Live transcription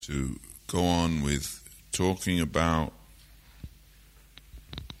to go on with talking about,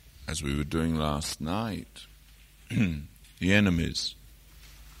 as we were doing last night, the enemies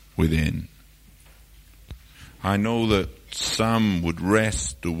within. I know that some would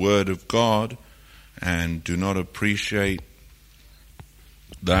wrest the word of God and do not appreciate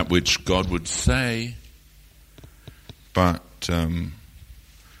that which God would say, but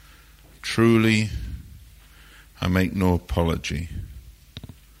truly I make no apology.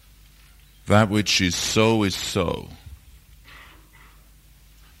 That which is so is so.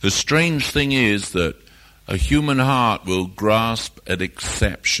 The strange thing is that a human heart will grasp at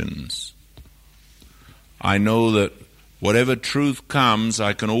exceptions. I know that whatever truth comes,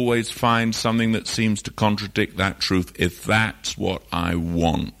 I can always find something that seems to contradict that truth if that's what I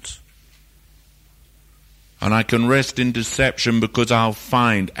want. And I can rest in deception because I'll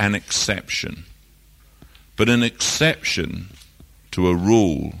find an exception. But an exception to a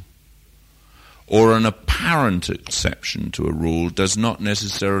rule, or an apparent exception to a rule, does not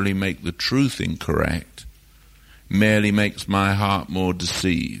necessarily make the truth incorrect, merely makes my heart more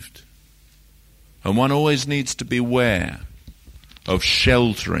deceived. And one always needs to beware of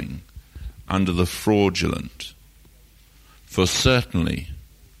sheltering under the fraudulent. For certainly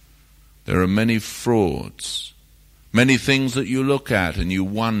there are many frauds, many things that you look at and you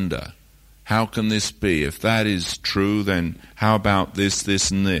wonder, how can this be? If that is true, then how about this,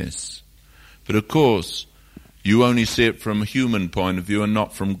 this and this? But of course, you only see it from a human point of view and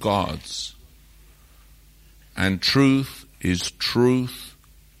not from God's. And truth is truth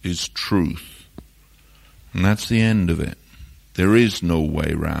is truth. And that's the end of it. There is no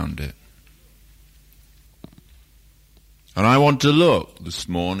way round it. And I want to look this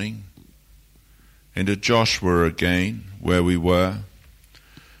morning into Joshua again, where we were,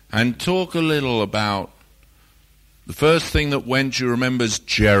 and talk a little about the first thing that went, you remember, is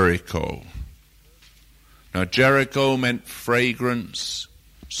Jericho. Now, Jericho meant fragrance,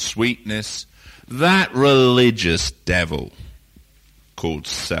 sweetness, that religious devil called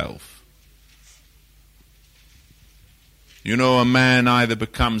self. You know, a man either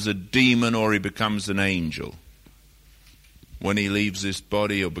becomes a demon or he becomes an angel. When he leaves this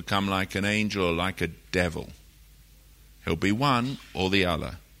body, he'll become like an angel or like a devil. He'll be one or the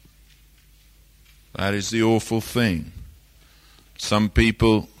other. That is the awful thing. Some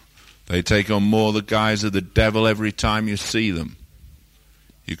people, they take on more the guise of the devil every time you see them.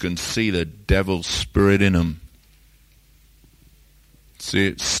 You can see the devil's spirit in them. See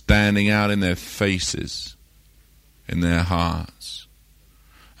it standing out in their faces, in their hearts.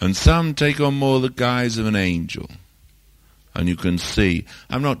 And some take on more the guise of an angel. And you can see,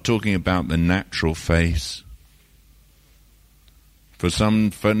 I'm not talking about the natural face. For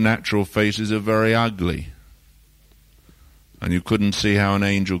some natural faces are very ugly. And you couldn't see how an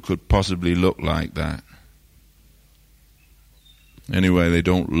angel could possibly look like that. Anyway, they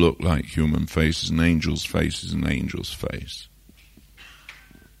don't look like human faces. An angel's face is an angel's face.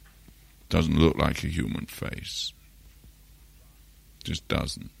 Doesn't look like a human face. Just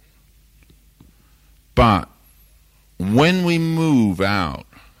doesn't. But when we move out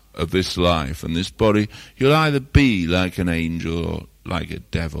of this life and this body, you'll either be like an angel or like a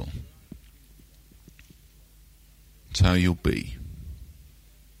devil. That's how you'll be.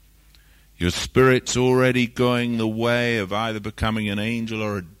 Your spirit's already going the way of either becoming an angel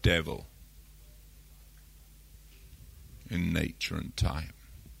or a devil in nature and time.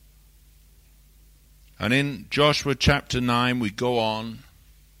 And in Joshua chapter 9 we go on.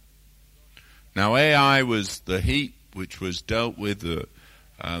 Now Ai was the heap which was dealt with, the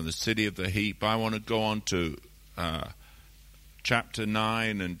city of the heap. I want to go on to chapter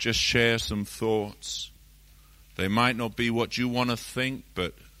 9 and just share some thoughts. They might not be what you want to think,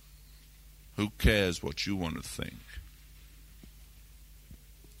 but who cares what you want to think?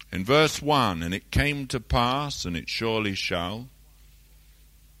 In verse 1, and it came to pass, and it surely shall,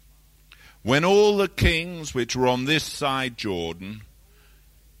 when all the kings which were on this side Jordan,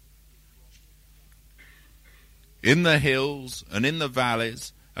 in the hills and in the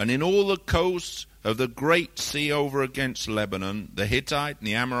valleys, and in all the coasts of the great sea over against Lebanon, the Hittite and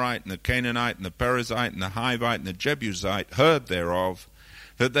the Amorite and the Canaanite and the Perizzite and the Hivite and the Jebusite heard thereof,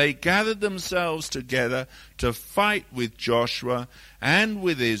 that they gathered themselves together to fight with Joshua and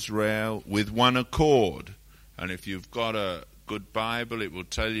with Israel with one accord. And if you've got a good Bible, it will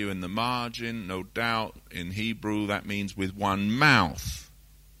tell you in the margin, no doubt, in Hebrew that means with one mouth.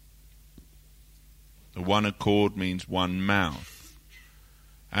 The one accord means one mouth.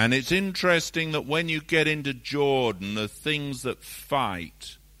 And it's interesting that when you get into Jordan, the things that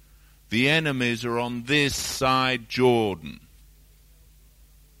fight, the enemies are on this side Jordan.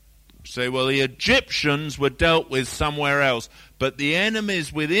 say, well, the Egyptians were dealt with somewhere else, but the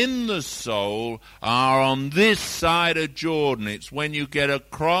enemies within the soul are on this side of Jordan. It's when you get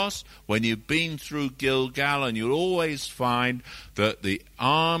across, when you've been through Gilgal, and you'll always find that the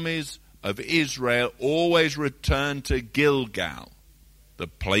armies of Israel always return to Gilgal, the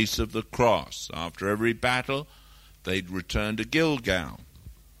place of the cross. After every battle, they'd return to Gilgal.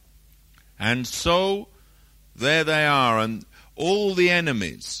 And so, there they are, and all the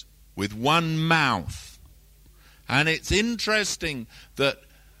enemies with one mouth. And it's interesting that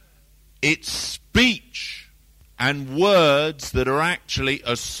it's speech and words that are actually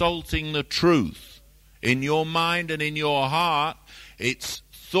assaulting the truth. In your mind and in your heart, it's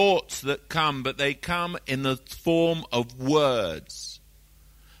thoughts that come, but they come in the form of words.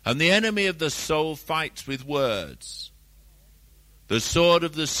 And the enemy of the soul fights with words. The sword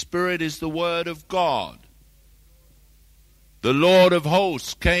of the Spirit is the word of God. The Lord of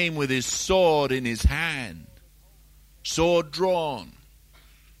hosts came with his sword in his hand, sword drawn.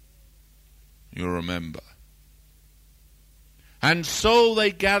 You remember. And so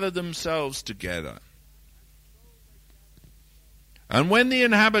they gathered themselves together. And when the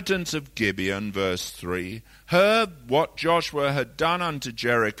inhabitants of Gibeon, verse 3, heard what Joshua had done unto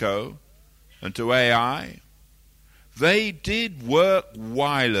Jericho and to Ai, they did work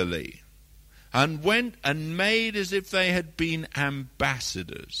wilily, and went and made as if they had been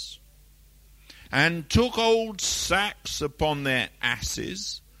ambassadors, and took old sacks upon their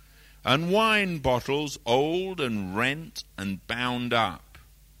asses, and wine bottles old and rent and bound up,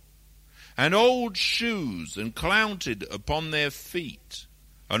 and old shoes and clouted upon their feet,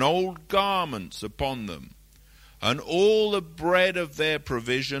 and old garments upon them, and all the bread of their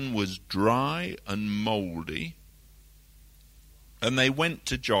provision was dry and mouldy. And they went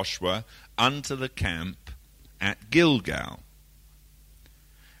to Joshua unto the camp at Gilgal,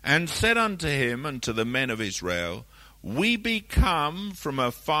 and said unto him and to the men of Israel, We be come from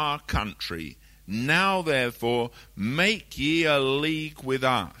a far country, now therefore make ye a league with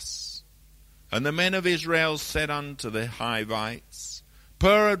us. And the men of Israel said unto the Hivites,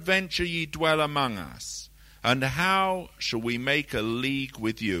 Peradventure ye dwell among us, and how shall we make a league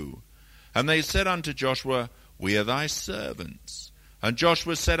with you? And they said unto Joshua, We are thy servants. And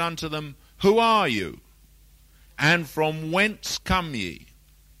Joshua said unto them, Who are you? And from whence come ye?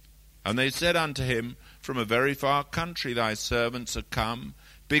 And they said unto him, From a very far country thy servants are come,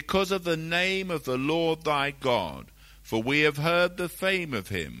 because of the name of the Lord thy God. For we have heard the fame of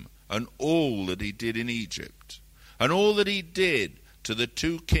him, and all that he did in Egypt, and all that he did to the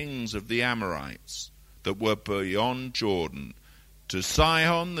 2 kings of the Amorites that were beyond Jordan, to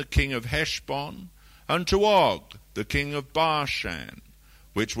Sihon the king of Heshbon, and to Og the king of Bashan,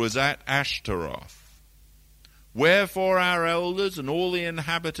 which was at Ashtaroth. Wherefore our elders and all the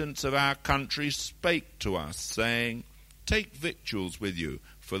inhabitants of our country spake to us, saying, Take victuals with you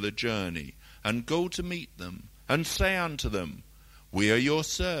for the journey, and go to meet them, and say unto them, We are your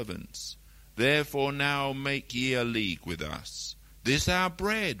servants, therefore now make ye a league with us. This our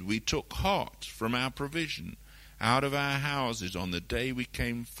bread we took hot from our provision out of our houses on the day we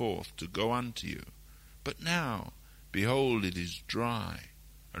came forth to go unto you. But now, behold, it is dry,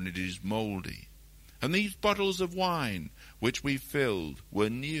 and it is mouldy. And these bottles of wine which we filled were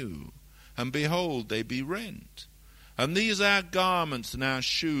new, and behold, they be rent. And these our garments and our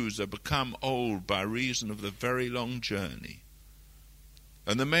shoes are become old by reason of the very long journey.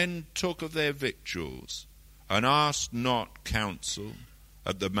 And the men took of their victuals, and asked not counsel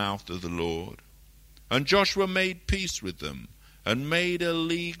at the mouth of the Lord. And Joshua made peace with them, and made a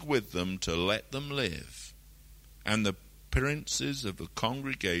league with them to let them live. And the princes of the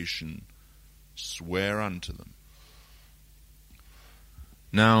congregation swear unto them.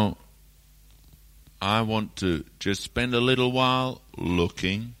 Now, I want to just spend a little while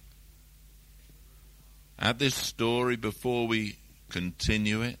looking at this story before we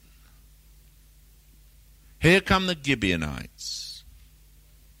continue it. Here come the Gibeonites,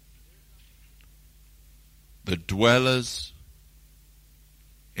 the dwellers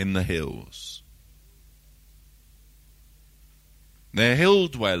in the hills. They're hill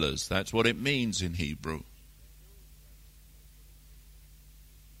dwellers, that's what it means in Hebrew.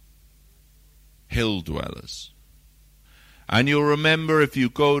 Hill dwellers. And you'll remember, if you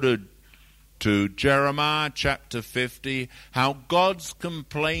go to Jeremiah chapter 50, how God's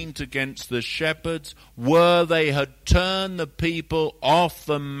complaint against the shepherds were they had turned the people off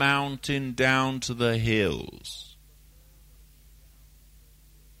the mountain down to the hills.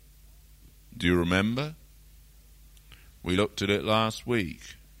 Do you remember? We looked at it last week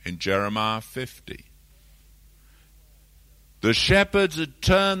in Jeremiah 50. The shepherds had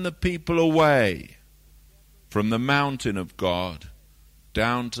turned the people away from the mountain of God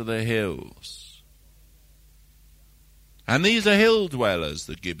down to the hills. And these are hill dwellers,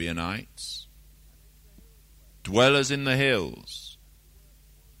 the Gibeonites, dwellers in the hills.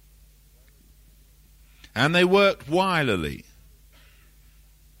 And they worked wilily.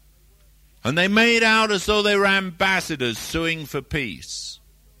 And they made out as though they were ambassadors suing for peace.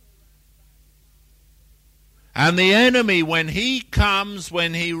 And the enemy, when he comes,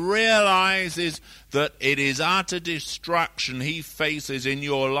 when he realizes that it is utter destruction he faces in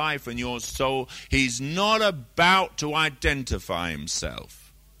your life and your soul, he's not about to identify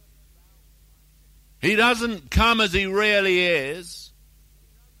himself. He doesn't come as he really is.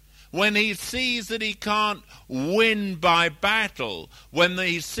 When he sees that he can't win by battle, when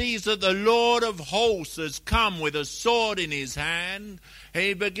he sees that the Lord of hosts has come with a sword in his hand,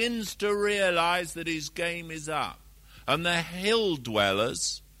 he begins to realize that his game is up. And the hill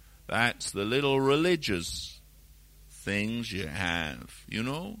dwellers, that's the little religious things you have, you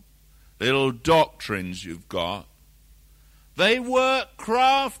know, little doctrines you've got, they work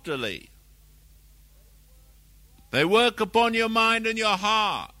craftily. They work upon your mind and your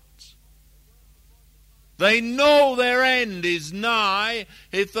heart. They know their end is nigh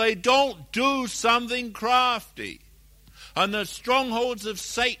if they don't do something crafty. And the strongholds of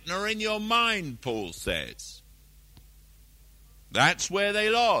Satan are in your mind, Paul says. That's where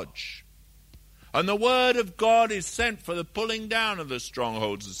they lodge. And the word of God is sent for the pulling down of the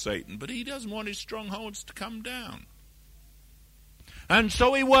strongholds of Satan. But he doesn't want his strongholds to come down. And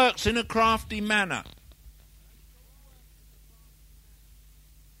so he works in a crafty manner.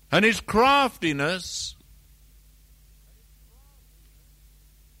 And his craftiness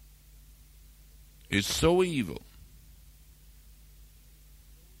is so evil,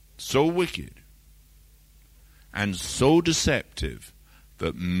 so wicked, and so deceptive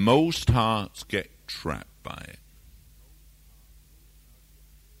that most hearts get trapped by it.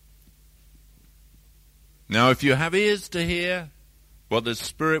 Now, if you have ears to hear what the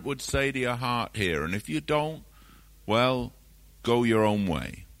Spirit would say to your heart, hear. And if you don't, well, go your own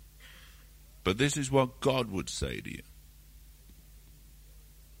way. But this is what God would say to you.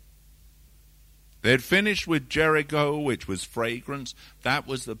 They'd finished with Jericho, which was fragrance. That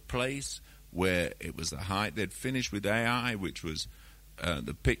was the place where it was the height. They'd finished with Ai, which was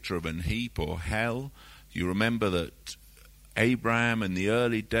the picture of an heap or hell. You remember that Abraham in the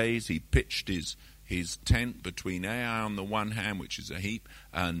early days, he pitched his tent between Ai on the one hand, which is a heap,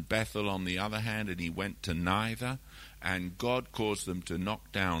 and Bethel on the other hand, and he went to neither. And God caused them to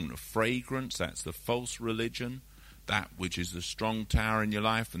knock down fragrance, that's the false religion, that which is the strong tower in your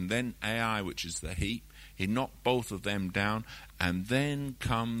life, and then Ai, which is the heap. He knocked both of them down, and then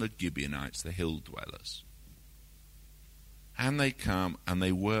come the Gibeonites, the hill dwellers. And they come and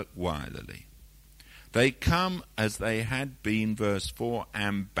they work wilily. They come as they had been, verse 4,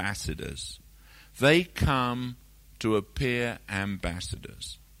 ambassadors. They come to appear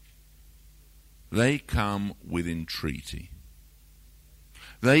ambassadors. They come with entreaty.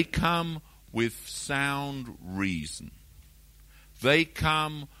 They come with sound reason. They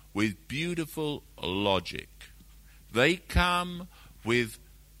come with beautiful logic. They come with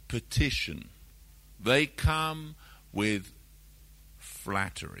petition. They come with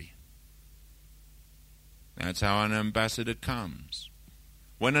flattery. That's how an ambassador comes.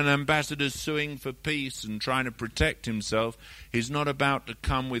 When an ambassador's suing for peace and trying to protect himself, he's not about to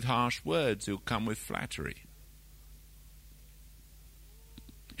come with harsh words. He'll come with flattery.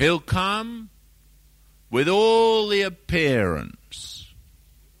 He'll come with all the appearance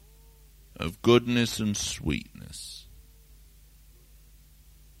of goodness and sweetness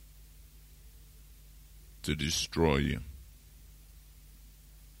to destroy you.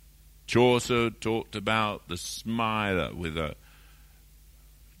 Chaucer talked about the smiler with a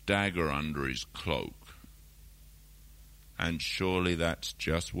dagger under his cloak. And surely that's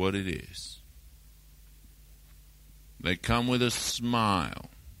just what it is. They come with a smile.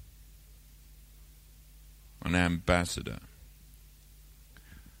 An ambassador.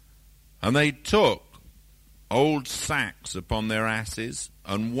 And they took old sacks upon their asses,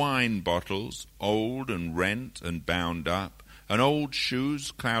 and wine bottles, old and rent and bound up, and old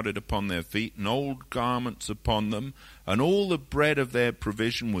shoes clouded upon their feet, and old garments upon them, and all the bread of their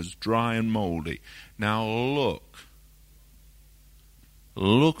provision was dry and mouldy. Now look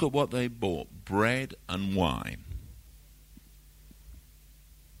at what they bought, bread and wine.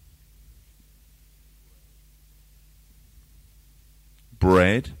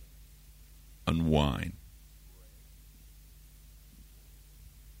 Bread and wine.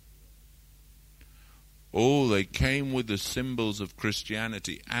 Oh, they came with the symbols of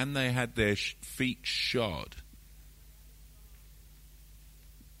Christianity, and they had their feet shod.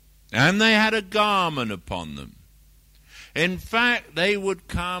 And they had a garment upon them. In fact, they would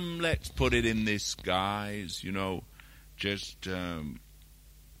come, let's put it in this guise, just in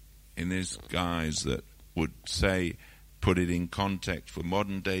this guise that would say, put it in context for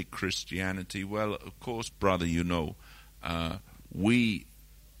modern day Christianity. Well, of course, brother, we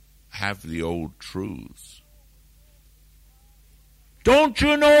have the old truths. Don't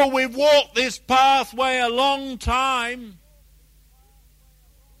you know we've walked this pathway a long time?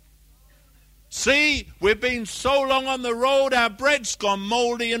 See, we've been so long on the road, our bread's gone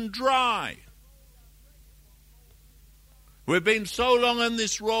mouldy and dry. We've been so long on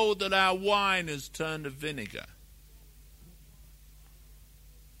this road that our wine has turned to vinegar.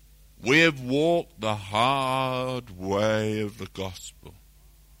 We have walked the hard way of the gospel.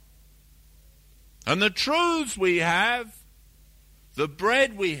 And the truths we have, the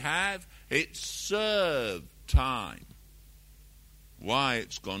bread we have, it's served time. Why?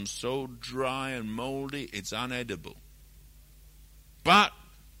 It's gone so dry and mouldy, it's unedible. But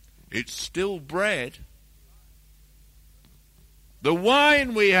it's still bread. The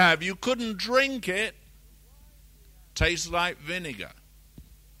wine we have, you couldn't drink it. Tastes like vinegar.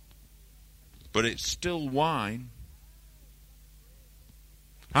 But it's still wine.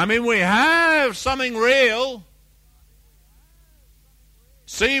 I mean, we have something real.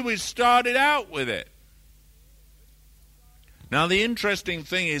 See, we started out with it. Now, the interesting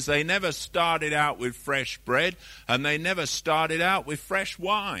thing is they never started out with fresh bread, and they never started out with fresh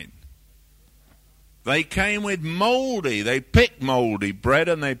wine. They came with moldy. They picked moldy bread,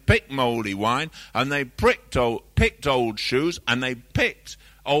 and they picked moldy wine, and they picked old shoes, and they picked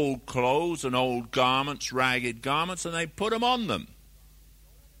old clothes and old garments, ragged garments, and they put them on them.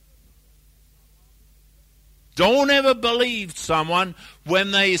 Don't ever believe someone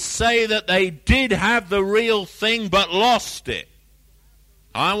when they say that they did have the real thing but lost it.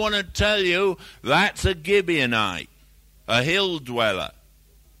 I want to tell you, that's a Gibeonite, a hill dweller.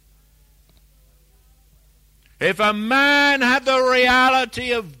 If a man had the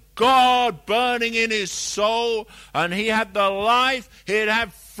reality of God burning in his soul, and he had the life, he'd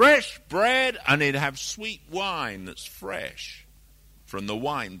have fresh bread, and he'd have sweet wine that's fresh from the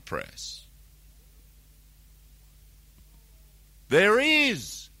wine press. There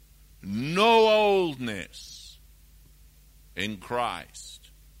is no oldness in Christ.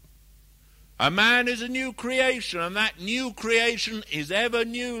 A man is a new creation, and that new creation is ever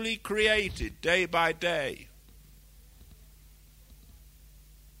newly created, day by day.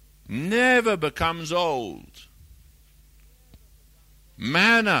 Never becomes old.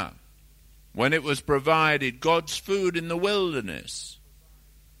 Manna, when it was provided, God's food in the wilderness,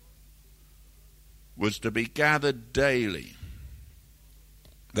 was to be gathered daily.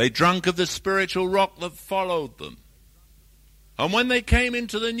 They drank of the spiritual rock that followed them. And when they came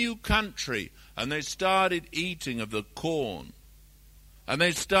into the new country and they started eating of the corn, and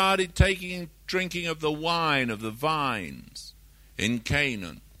they started drinking of the wine of the vines in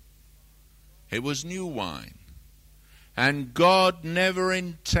Canaan, it was new wine. And God never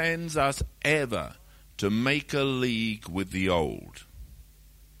intends us ever to make a league with the old.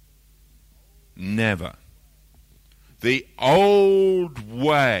 Never. The old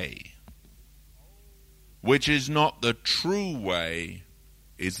way, which is not the true way,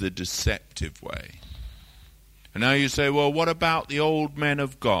 is the deceptive way. And now you say, well, what about the old men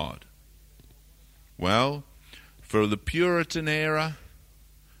of God? Well, for the Puritan era,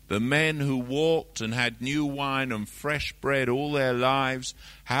 the men who walked and had new wine and fresh bread all their lives,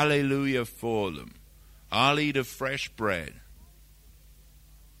 hallelujah for them. I'll eat of fresh bread.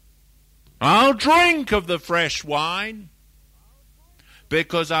 I'll drink of the fresh wine,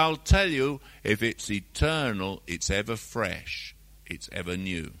 because I'll tell you, if it's eternal, it's ever fresh, it's ever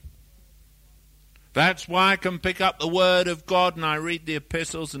new. That's why I can pick up the Word of God and I read the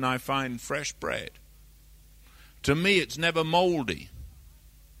epistles and I find fresh bread. To me, it's never moldy.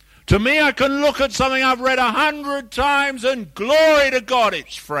 To me, I can look at something I've read 100 times and glory to God,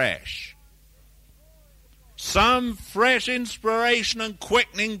 it's fresh. Some fresh inspiration and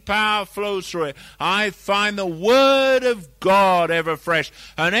quickening power flows through it. I find the Word of God ever fresh.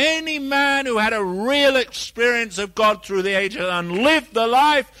 And any man who had a real experience of God through the ages and lived the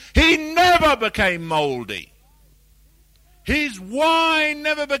life, he never became moldy. His wine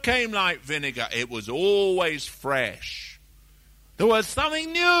never became like vinegar. It was always fresh. There was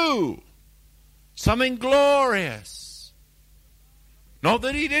something new, something glorious. Not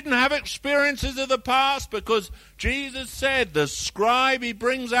that he didn't have experiences of the past, because Jesus said, the scribe, he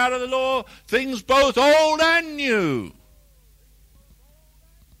brings out of the law things both old and new.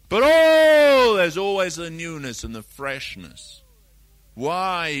 But there's always the newness and the freshness.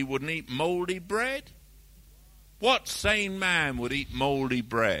 Why? He wouldn't eat moldy bread? What sane man would eat moldy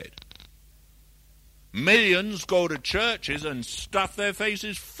bread? Millions go to churches and stuff their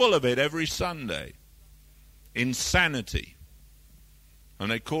faces full of it every Sunday. Insanity.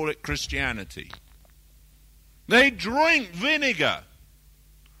 And they call it Christianity. They drink vinegar.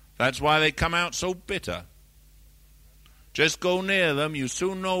 That's why they come out so bitter. Just go near them, you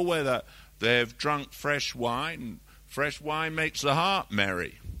soon know whether they've drunk fresh wine. Fresh wine makes the heart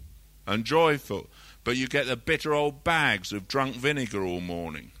merry and joyful. But you get the bitter old bags who've drunk vinegar all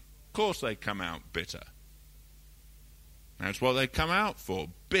morning. Of course they come out bitter. That's what they come out for,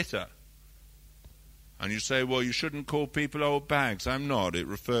 bitter. And you say, well, you shouldn't call people old bags. I'm not. It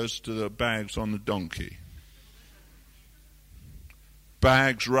refers to the bags on the donkey.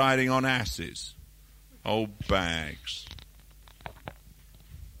 Bags riding on asses. Old bags.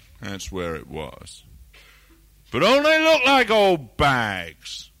 That's where it was. But don't they look like old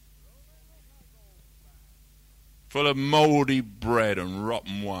bags? Full of mouldy bread and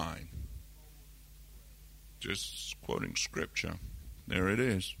rotten wine. Just quoting scripture. There it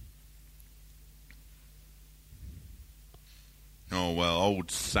is. Oh, well,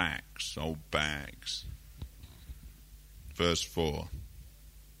 old sacks, old bags. Verse 4.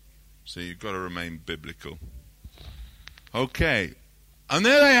 See, you've got to remain biblical. Okay. And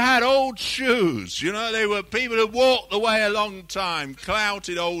there they had old shoes. You know, they were people who walked the way a long time,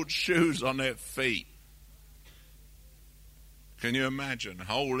 clouted old shoes on their feet. Can you imagine?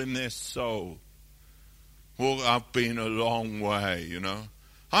 Hole in their soul. Well, I've been a long way, you know.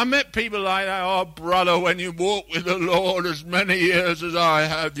 I met people like that. Oh, brother, when you walk with the Lord as many years as I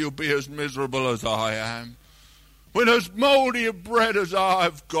have, you'll be as miserable as I am. With as mouldy a bread as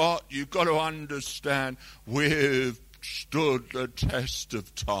I've got, you've got to understand we've stood the test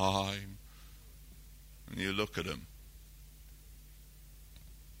of time. And you look at them.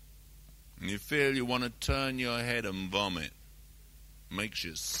 And you feel you want to turn your head and vomit. Makes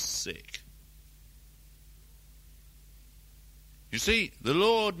you sick. You see, the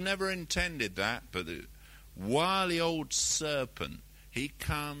Lord never intended that, but the wily old serpent, he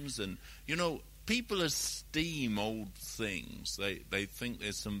comes and, you know, people esteem old things. They think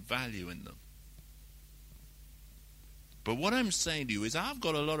there's some value in them. But what I'm saying to you is I've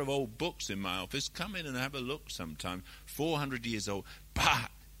got a lot of old books in my office. Come in and have a look sometime. 400 years old. But,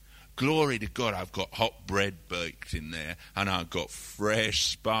 glory to God, I've got hot bread baked in there, and I've got fresh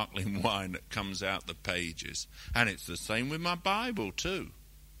sparkling wine that comes out the pages. And it's the same with my Bible too.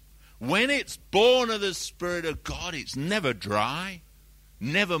 When it's born of the Spirit of God, it's never dry,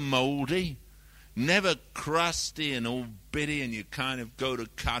 never moldy, never crusty and all bitty and you kind of go to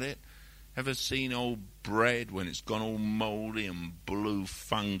cut it. Ever seen old bread when it's gone all moldy and blue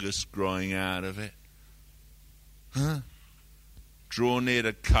fungus growing out of it? Huh? Draw near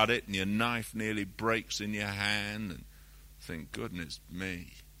to cut it and your knife nearly breaks in your hand and think, goodness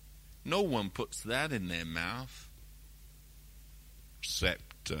me. No one puts that in their mouth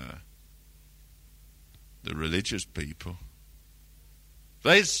except the religious people.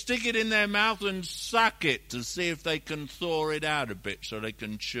 They stick it in their mouth and suck it to see if they can thaw it out a bit so they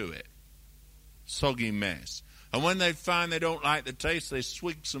can chew it. Soggy mess. And when they find they don't like the taste, they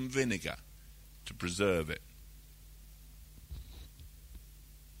swig some vinegar to preserve it.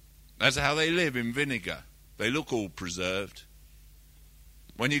 That's how they live, in vinegar. They look all preserved.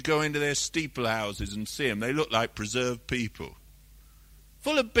 When you go into their steeple houses and see them, they look like preserved people.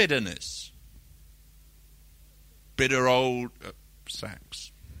 Full of bitterness. Bitter old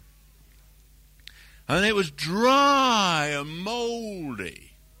sacks. And it was dry and mouldy.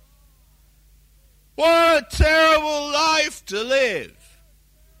 What a terrible life to live.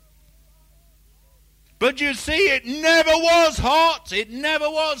 But you see, it never was hot, it never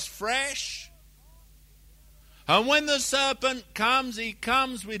was fresh. And when the serpent comes, he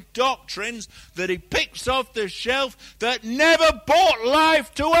comes with doctrines that he picks off the shelf that never brought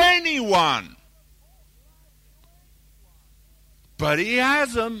life to anyone. But he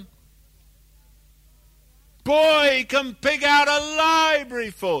has them. Boy, he can pick out a library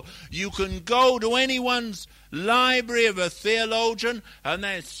full. You can go to anyone's library of a theologian and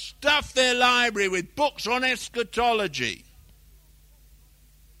they stuff their library with books on eschatology.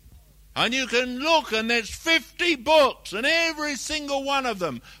 And you can look and there's 50 books and every single one of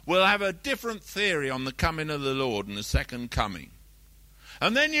them will have a different theory on the coming of the Lord and the second coming.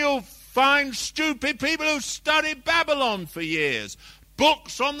 And then you'll find stupid people who studied Babylon for years.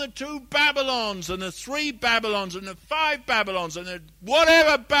 books on the 2 Babylons and the 3 Babylons and the 5 Babylons and the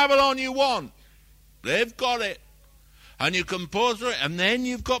whatever Babylon you want. They've got it. And you can pause through it. And then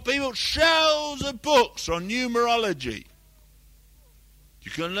you've got people, shelves of books on numerology. You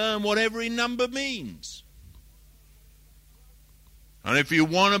can learn what every number means. And if you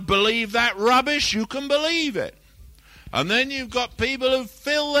want to believe that rubbish, you can believe it. And then you've got people who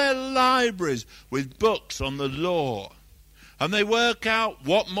fill their libraries with books on the law. And they work out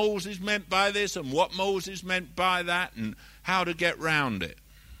what Moses meant by this and what Moses meant by that and how to get round it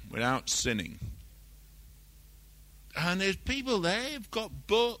without sinning. And there's people there who've got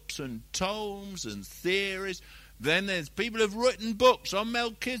books and tomes and theories. Then there's people who've written books on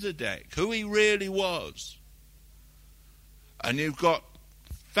Melchizedek, who he really was. And you've got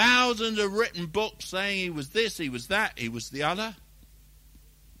thousands of written books saying he was this, he was that, he was the other.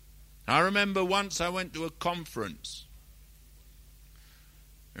 I remember once I went to a conference.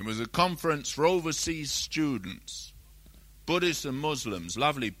 It was a conference for overseas students, Buddhists and Muslims,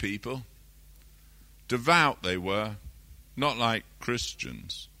 lovely people. Devout they were, not like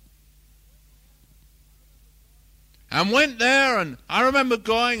Christians. And went there, and I remember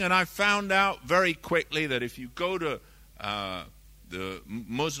going, and I found out very quickly that if you go to the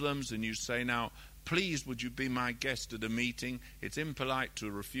Muslims and you say, now, please would you be my guest at a meeting, it's impolite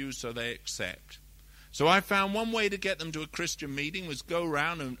to refuse, so they accept. So I found one way to get them to a Christian meeting was go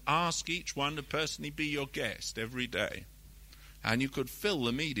around and ask each one to personally be your guest every day. And you could fill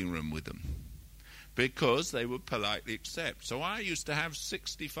the meeting room with them, because they would politely accept. So I used to have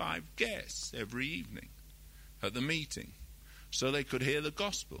 65 guests every evening at the meeting, so they could hear the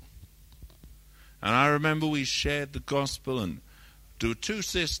gospel. And I remember we shared the gospel, and there were 2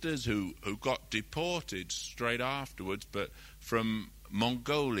 sisters who got deported straight afterwards, but from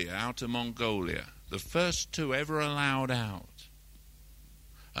Mongolia, out of Mongolia, the first 2 ever allowed out.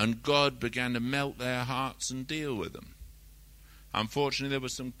 And God began to melt their hearts and deal with them. Unfortunately, there were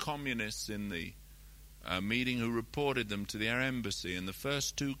some communists in the meeting who reported them to their embassy, and the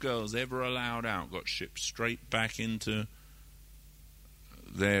first 2 girls ever allowed out got shipped straight back into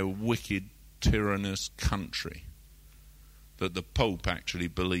their wicked, tyrannous country that the Pope actually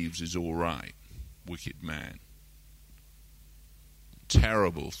believes is all right. Wicked man.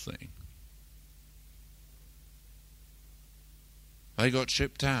 Terrible thing. They got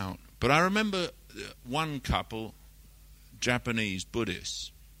shipped out. But I remember one couple, Japanese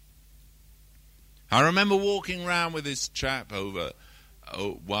Buddhists. I remember walking around with this chap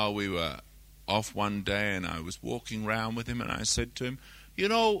while we were off one day, and I was walking around with him, and I said to him, you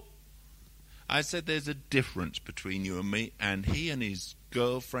know, I said, there's a difference between you and me. And he and his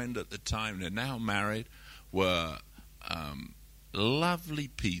girlfriend at the time, they're now married, were lovely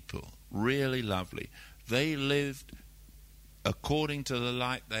people, really lovely. They lived according to the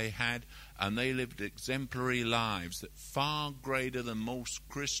light they had, and they lived exemplary lives that far greater than most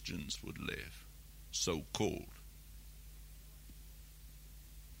Christians would live, so-called.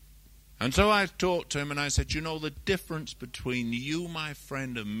 And so I talked to him and I said, you know, the difference between you, my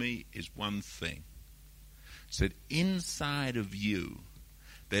friend, and me is one thing. I said, inside of you,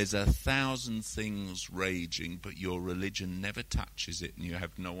 there's 1,000 things raging, but your religion never touches it and you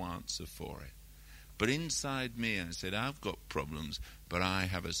have no answer for it. But inside me, I said, I've got problems, but I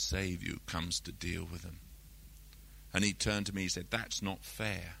have a Savior who comes to deal with them. And he turned to me, he said, that's not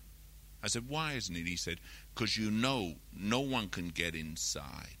fair. I said, why isn't it? He said, because you know no one can get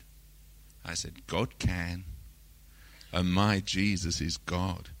inside. I said, God can. And my Jesus is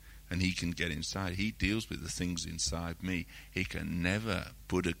God. And he can get inside. He deals with the things inside me. He can never,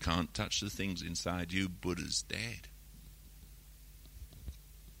 Buddha can't touch the things inside you. Buddha's dead.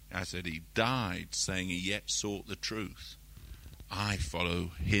 I said, he died saying he yet sought the truth. I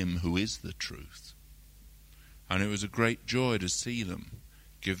follow him who is the truth. And it was a great joy to see them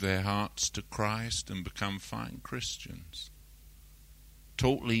give their hearts to Christ and become fine Christians.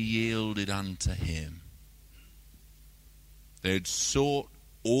 Totally yielded unto him. They had sought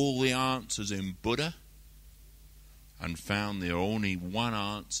all the answers in Buddha and found there only one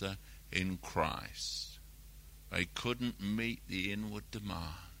answer in Christ. They couldn't meet the inward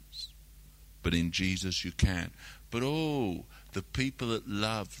demands, but in Jesus you can. But oh, the people that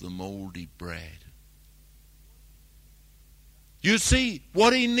love the moldy bread. You see,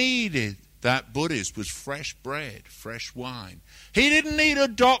 what he needed, that Buddhist, was fresh bread, fresh wine. He didn't need a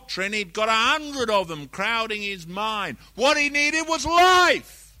doctrine. He'd got 100 of them crowding his mind. What he needed was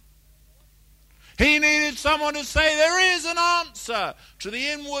life. He needed someone to say, there is an answer to the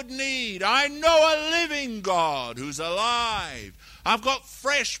inward need. I know a living God who's alive. I've got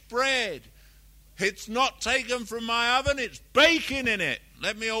fresh bread. It's not taken from my oven, it's baking in it.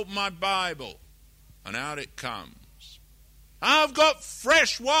 Let me open my Bible. And out it comes. I've got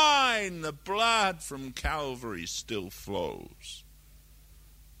fresh wine. The blood from Calvary still flows.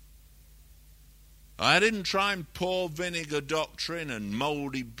 I didn't try and pour vinegar doctrine and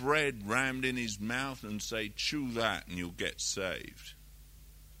moldy bread rammed in his mouth and say, chew that and you'll get saved.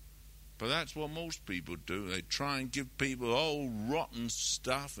 But that's what most people do. They try and give people old rotten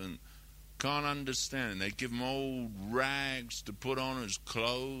stuff and can't understand. They give them old rags to put on as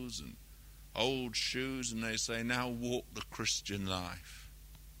clothes and old shoes, and they say, now walk the Christian life.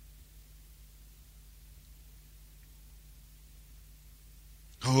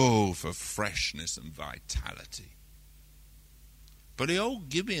 Oh, for freshness and vitality. But the old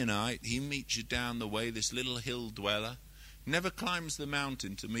Gibeonite, he meets you down the way, this little hill dweller, never climbs the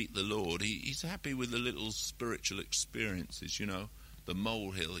mountain to meet the Lord. He's happy with the little spiritual experiences, you know, the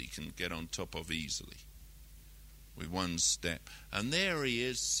molehill he can get on top of easily with one step. And there he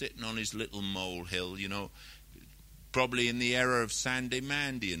is, sitting on his little molehill, you know, probably in the era of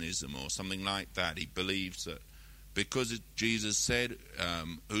Sandemandianism or something like that. He believes that because Jesus said,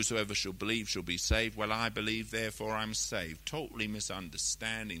 whosoever shall believe shall be saved. Well, I believe, therefore I'm saved. Totally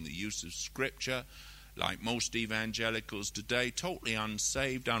misunderstanding the use of Scripture, like most evangelicals today. Totally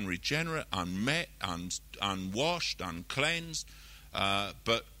unsaved, unregenerate, unmet, unwashed, uncleansed,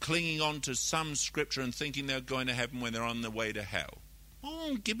 but clinging on to some Scripture and thinking they're going to heaven when they're on their way to hell.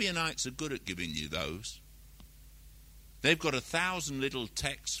 Oh, Gibeonites are good at giving you those. They've got 1,000 little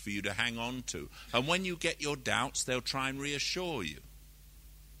texts for you to hang on to. And when you get your doubts, they'll try and reassure you.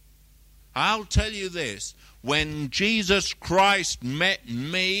 I'll tell you this. When Jesus Christ met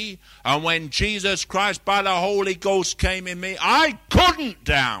me, and when Jesus Christ by the Holy Ghost came in me, I couldn't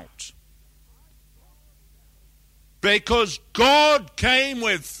doubt. Because God came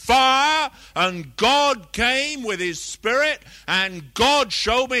with fire, and God came with His Spirit, and God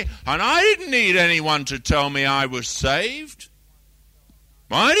showed me, and I didn't need anyone to tell me I was saved.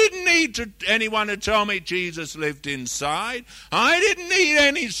 I didn't need anyone to tell me Jesus lived inside. I didn't need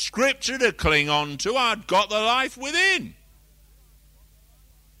any Scripture to cling on to. I'd got the life within.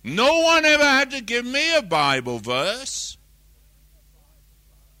 No one ever had to give me a Bible verse.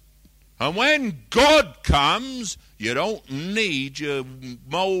 And when God comes, you don't need your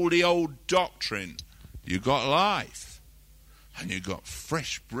moldy old doctrine. You got life. And you got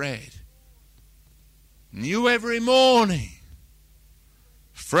fresh bread. New every morning.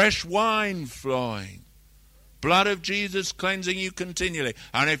 Fresh wine flowing. Blood of Jesus cleansing you continually.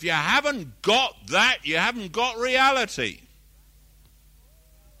 And if you haven't got that, you haven't got reality.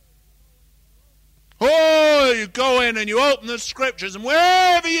 Oh, you go in and you open the Scriptures, and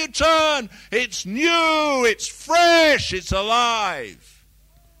wherever you turn, it's new, it's fresh, it's alive.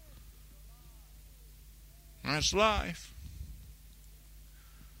 That's life.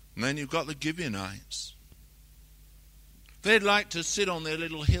 And then you've got the Gibeonites. They'd like to sit on their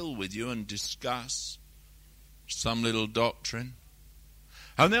little hill with you and discuss some little doctrine.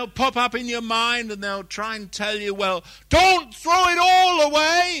 And they'll pop up in your mind and they'll try and tell you, well, don't throw it all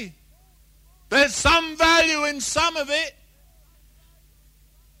away. There's some value in some of it.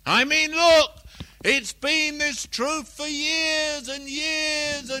 I mean, look, it's been this truth for years and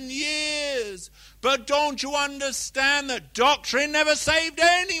years and years. But don't you understand that doctrine never saved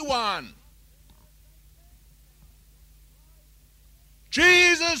anyone?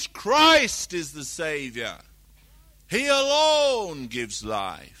 Jesus Christ is the Savior. He alone gives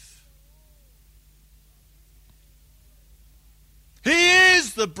life. He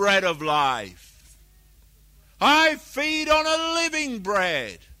is the bread of life. I feed on a living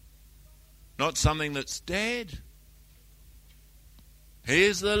bread, not something that's dead. He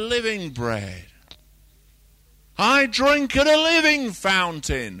is the living bread. I drink at a living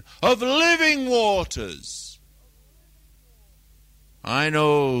fountain of living waters. I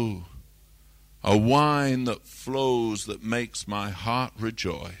know a wine that flows that makes my heart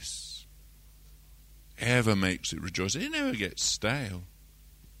rejoice. Ever makes it rejoice. It never gets stale.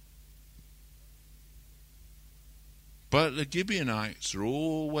 But the Gibeonites are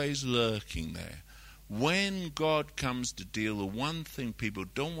always lurking there. When God comes to deal, the one thing people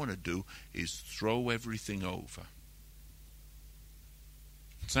don't want to do is throw everything over.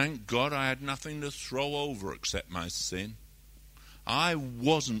 Thank God I had nothing to throw over except my sin. I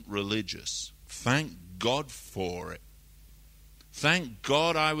wasn't religious. Thank God for it. Thank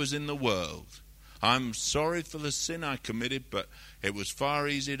God I was in the world. I'm sorry for the sin I committed, but it was far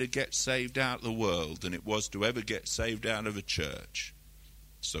easier to get saved out of the world than it was to ever get saved out of a church,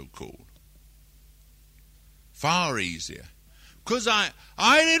 so-called. Far easier. Because I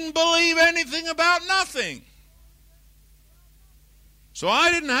didn't believe anything about nothing. So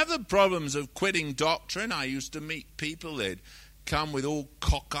I didn't have the problems of quitting doctrine. I used to meet people, they'd come with all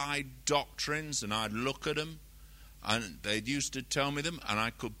cockeyed doctrines, and I'd look at them, and they'd used to tell me them, and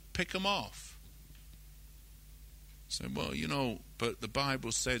I could pick them off. So, well, you know, but the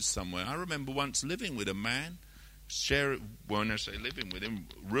Bible says somewhere. I remember once living with a man, when I say living with him,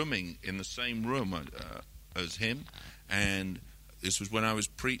 rooming in the same room as him, and this was when I was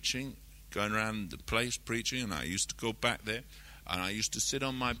preaching, going around the place preaching, and I used to go back there, and I used to sit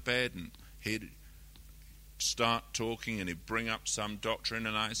on my bed, and he'd start talking, and he'd bring up some doctrine,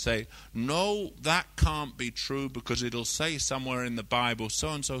 and I'd say, no, that can't be true, because it'll say somewhere in the Bible,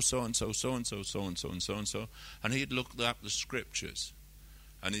 so-and-so, so-and-so, so-and-so, so-and-so, and so-and-so, and he'd look up the scriptures.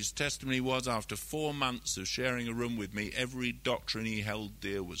 And his testimony was, after 4 months of sharing a room with me, every doctrine he held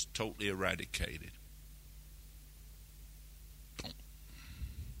dear was totally eradicated.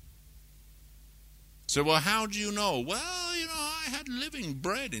 So, well, how do you know? Well, you know, I had living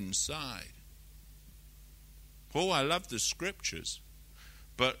bread inside. Oh, I loved the scriptures,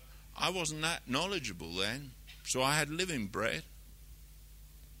 but I wasn't that knowledgeable then, so I had living bread.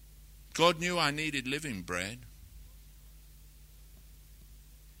 God knew I needed living bread.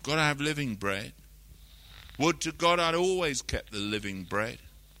 Got to have living bread. Would to God I'd always kept the living bread.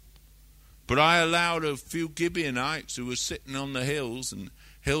 But I allowed a few Gibeonites who were sitting on the hills and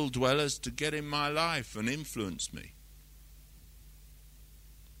hill dwellers to get in my life and influence me.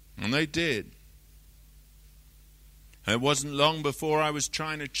 And they did. And it wasn't long before I was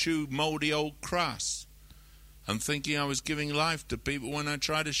trying to chew moldy old crusts and thinking I was giving life to people when I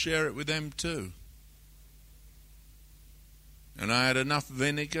tried to share it with them too. And I had enough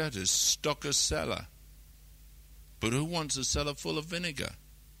vinegar to stock a cellar. But who wants a cellar full of vinegar?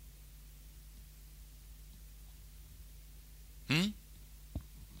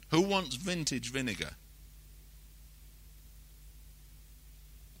 Who wants vintage vinegar?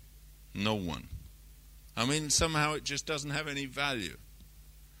 No one. I mean, somehow it just doesn't have any value.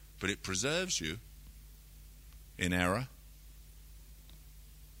 But it preserves you in error.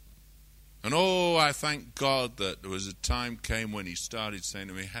 And oh, I thank God that there was a time came when he started saying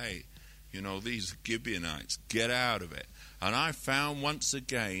to me, hey, you know, these Gibeonites, get out of it. And I found once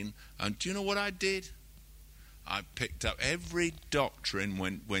again, and do you know what I did? I picked up every doctrine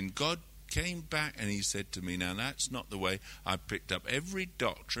when God came back and he said to me, now that's not the way. I picked up every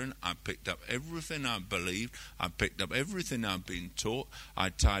doctrine, I picked up everything I believed, I picked up everything I've been taught, I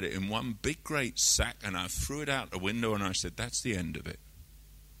tied it in one big great sack and I threw it out the window and I said, that's the end of it.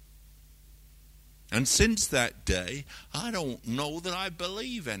 And since that day, I don't know that I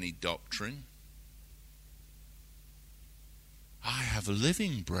believe any doctrine. I have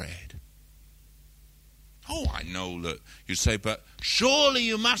living bread. Oh, I know that you say, but surely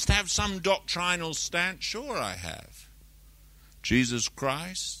you must have some doctrinal stance. Sure I have. Jesus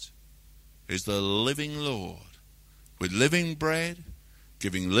Christ is the living Lord with living bread,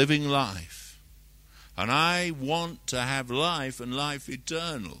 giving living life. And I want to have life and life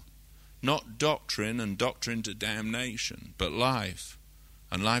eternal. Not doctrine and doctrine to damnation, but life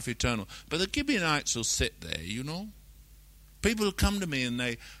and life eternal. But the Gibeonites will sit there, you know. People will come to me and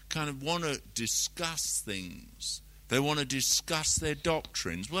they kind of want to discuss things. They want to discuss their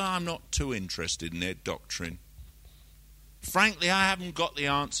doctrines. Well, I'm not too interested in their doctrine. Frankly, I haven't got the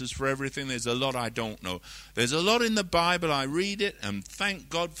answers for everything. There's a lot I don't know. There's a lot in the Bible. I read it and thank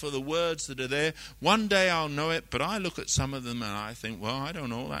God for the words that are there. One day I'll know it, but I look at some of them and I think, well, I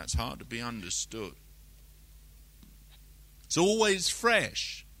don't know, that's hard to be understood. It's always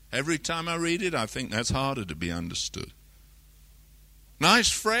fresh. Every time I read it, I think that's harder to be understood. Nice,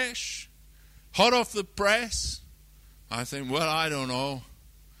 fresh, hot off the press. I think, well, I don't know.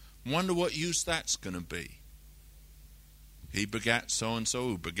 Wonder what use that's going to be. He begat so-and-so,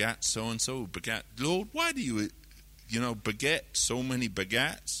 who begat so-and-so, who begat. Lord, why do you beget so many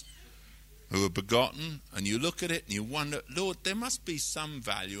begats who are begotten? And you look at it and you wonder, Lord, there must be some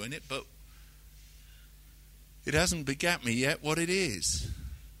value in it, but it hasn't begat me yet what it is.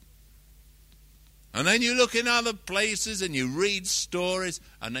 And then you look in other places and you read stories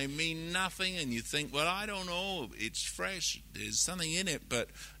and they mean nothing and you think, well, I don't know, it's fresh, there's something in it, but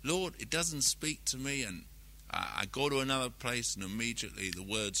Lord, it doesn't speak to me. And I go to another place and immediately the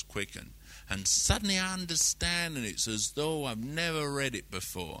words quicken. And suddenly I understand and it's as though I've never read it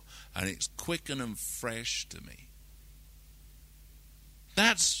before. And it's quick and fresh to me.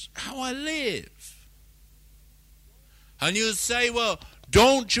 That's how I live. And you say, well,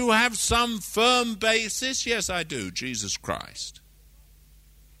 don't you have some firm basis? Yes, I do, Jesus Christ.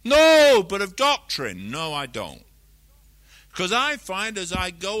 No, but of doctrine. No, I don't. Because I find as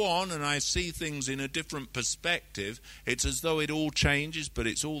I go on and I see things in a different perspective, it's as though it all changes, but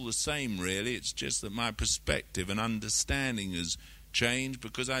it's all the same really. It's just that my perspective and understanding has changed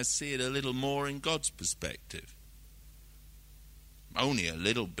because I see it a little more in God's perspective. Only a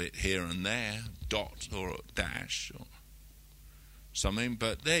little bit here and there, dot or a dash or something,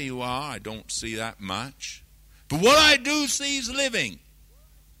 but there you are. I don't see that much. But what I do see is living.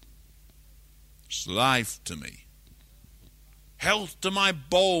 It's life to me. Health to my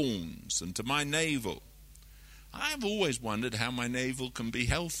bones and to my navel. I've always wondered how my navel can be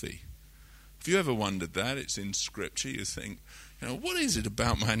healthy. If you ever wondered that, it's in Scripture. You think, what is it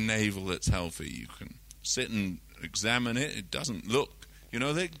about my navel that's healthy? You can sit and examine it. It doesn't look,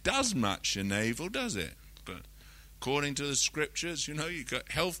 that it does much, your navel, does it? But according to the Scriptures, you got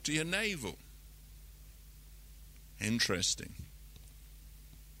health to your navel. Interesting.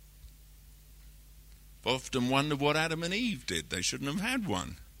 I've often wondered what Adam and Eve did. They shouldn't have had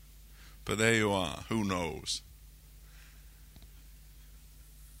one. But there you are. Who knows?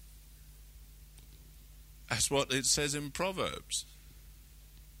 That's what it says in Proverbs.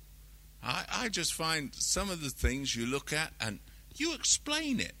 I just find some of the things you look at and you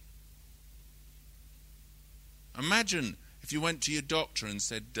explain it. Imagine if you went to your doctor and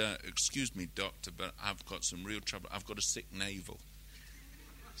said, excuse me, doctor, but I've got some real trouble. I've got a sick navel.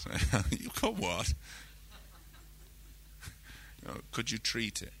 So, you got what? Could you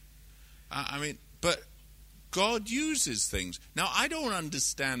treat it? But God uses things. Now, I don't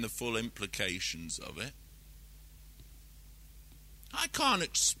understand the full implications of it. I can't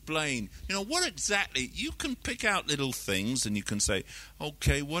explain, what exactly, you can pick out little things and you can say,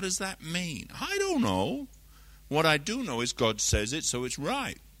 okay, what does that mean? I don't know. What I do know is God says it, so it's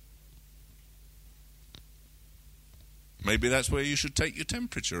right. Maybe that's where you should take your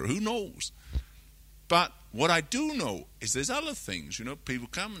temperature. Who knows? But what I do know is there's other things. People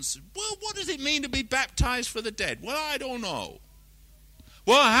come and say, well, what does it mean to be baptized for the dead? Well, I don't know.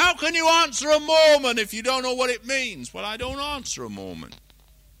 Well, how can you answer a Mormon if you don't know what it means? Well, I don't answer a Mormon.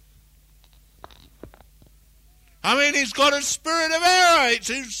 He's got a spirit of error. It's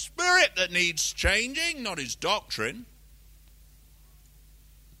his spirit that needs changing, not his doctrine.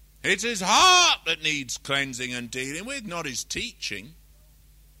 It's his heart that needs cleansing and dealing with, not his teaching.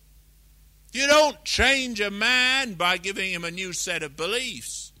 You don't change a man by giving him a new set of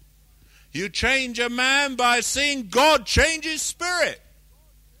beliefs. You change a man by seeing God change his spirit.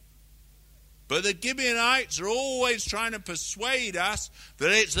 But the Gibeonites are always trying to persuade us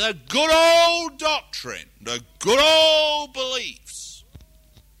that it's the good old doctrine, the good old beliefs.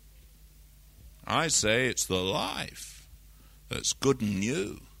 I say it's the life that's good and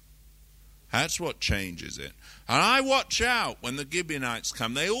new. That's what changes it. And I watch out when the Gibeonites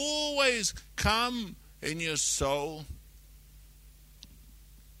come. They always come in your soul.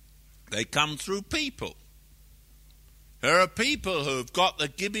 They come through people. There are people who have got the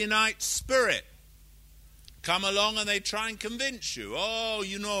Gibeonite spirit. Come along and they try and convince you. Oh,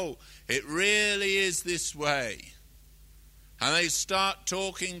 it really is this way. And they start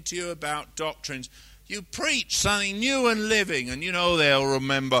talking to you about doctrines. You preach something new and living, and they'll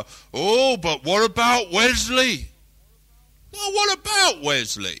remember, oh, but what about Wesley? Well, what about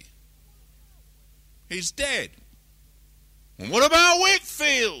Wesley? He's dead. And what about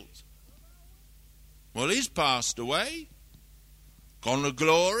Whitfield? Well, he's passed away, gone to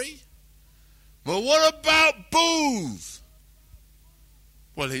glory. Well, what about Booth?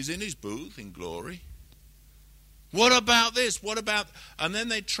 Well, he's in his booth in glory. What about this? What about... And then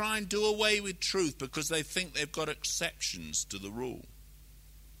they try and do away with truth because they think they've got exceptions to the rule.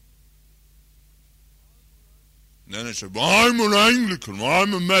 And then they say, well, I'm an Anglican,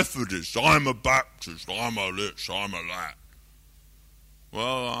 I'm a Methodist, I'm a Baptist, I'm a this, I'm a that.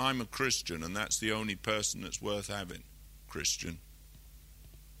 Well, I'm a Christian, and that's the only person that's worth having. Christian.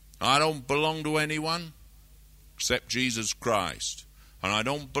 I don't belong to anyone except Jesus Christ. And I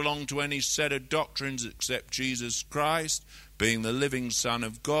don't belong to any set of doctrines except Jesus Christ, being the living Son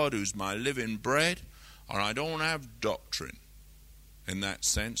of God, who's my living bread. And I don't have doctrine in that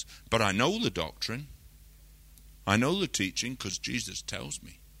sense. But I know the doctrine. I know the teaching because Jesus tells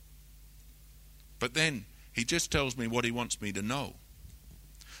me. But then he just tells me what he wants me to know.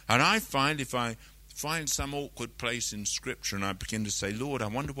 And I find if I find some awkward place in Scripture and I begin to say, Lord, I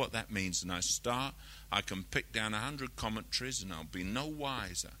wonder what that means, and I can pick down 100 commentaries and I'll be no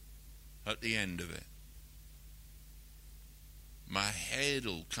wiser at the end of it. My head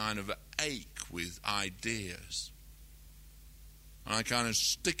will kind of ache with ideas. And I kind of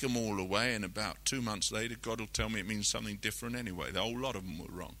stick them all away, and about 2 months later, God will tell me it means something different anyway. The whole lot of them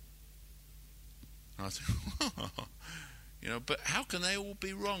were wrong. And I think, But how can they all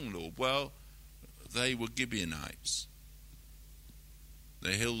be wrong, Lord? Well, they were Gibeonites.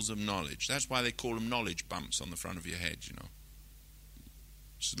 The hills of knowledge. That's why they call them knowledge bumps on the front of your head,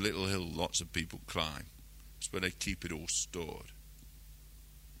 It's a little hill lots of people climb. It's where they keep it all stored.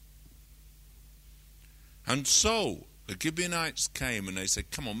 And so, the Gibeonites came and they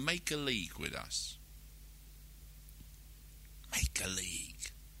said, come on, make a league with us. Make a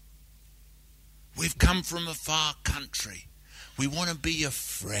league. We've come from a far country. We want to be a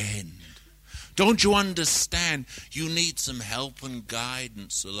friend. Don't you understand? You need some help and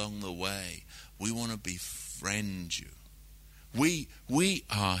guidance along the way. We want to befriend you. We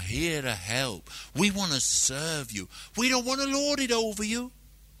are here to help. We want to serve you. We don't want to lord it over you.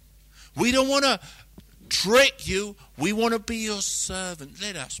 We don't want to trick you. We want to be your servant.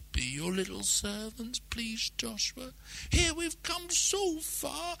 Let us be your little servants, please, Joshua. Here we've come so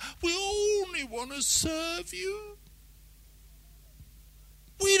far. We only want to serve you.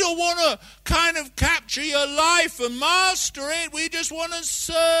 We don't want to kind of capture your life and master it. We just want to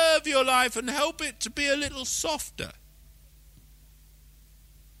serve your life and help it to be a little softer.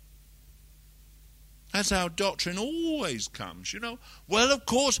 That's how doctrine always comes, Well, of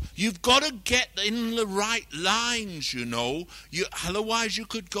course, you've got to get in the right lines, Otherwise you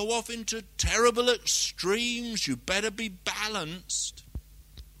could go off into terrible extremes. You better be balanced.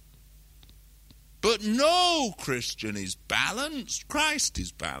 But no Christian is balanced. Christ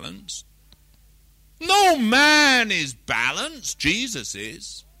is balanced. No man is balanced. Jesus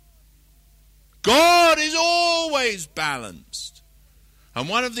is. God is always balanced. And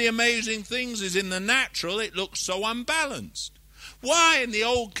one of the amazing things is in the natural, it looks so unbalanced. Why, in the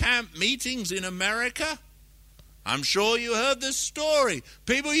old camp meetings in America, I'm sure you heard this story.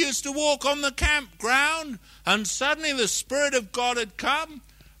 People used to walk on the campground and suddenly the Spirit of God had come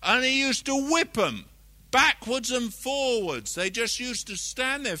and he used to whip them backwards and forwards. They just used to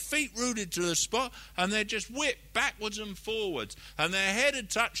stand, their feet rooted to the spot, and they just whip backwards and forwards. And their head had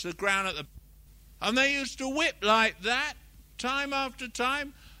touched the ground and they used to whip like that, time after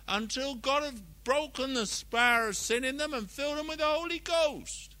time, until God had broken the spire of sin in them and filled them with the Holy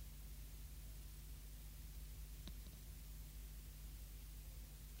Ghost.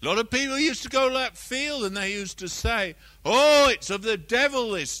 A lot of people used to go to that field and they used to say, oh, it's of the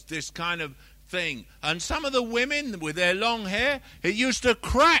devil, this kind of thing. And some of the women with their long hair, it used to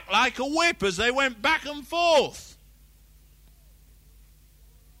crack like a whip as they went back and forth.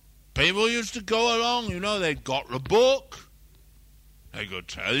 People used to go along, they'd got the book. They could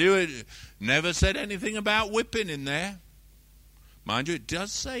tell you it never said anything about whipping in there. Mind you, it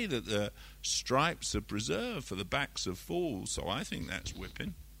does say that the stripes are preserved for the backs of fools, so I think that's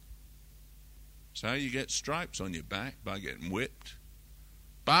whipping. So you get stripes on your back by getting whipped.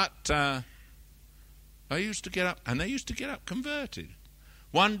 But they used to get up, and they used to get up converted.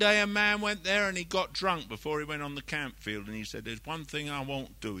 One day a man went there and he got drunk before he went on the camp field, and he said, there's one thing I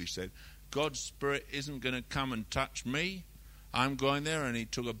won't do. He said, God's Spirit isn't going to come and touch me. I'm going there. And he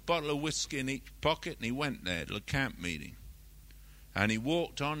took a bottle of whiskey in each pocket and he went there to the camp meeting. And he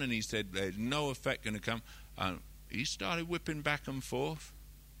walked on and he said, there's no effect going to come. And he started whipping back and forth.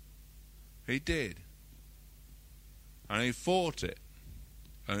 He did. And he fought it.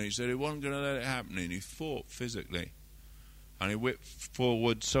 And he said he wasn't going to let it happen. And he fought physically. And he whipped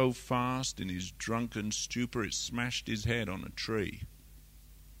forward so fast in his drunken stupor it smashed his head on a tree.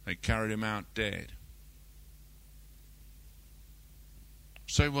 They carried him out dead.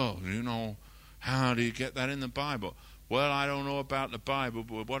 Say, well, how do you get that in the Bible? Well, I don't know about the Bible,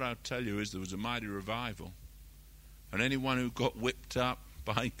 but what I'll tell you is there was a mighty revival. And anyone who got whipped up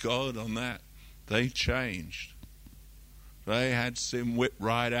by God on that, they changed. They had sin whipped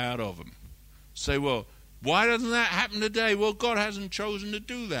right out of them. Say, well, why doesn't that happen today? Well, God hasn't chosen to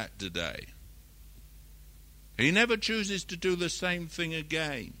do that today. He never chooses to do the same thing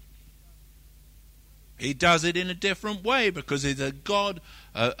again. He does it in a different way because he's a God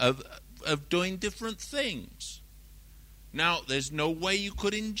of doing different things. Now, there's no way you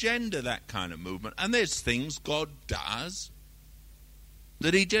could engender that kind of movement. And there's things God does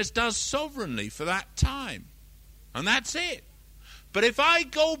that he just does sovereignly for that time. And that's it. But if I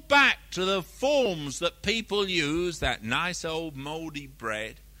go back to the forms that people use, that nice old mouldy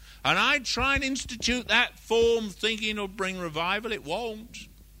bread, and I try and institute that form thinking it'll bring revival, it won't.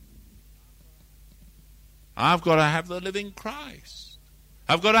 I've got to have the living Christ.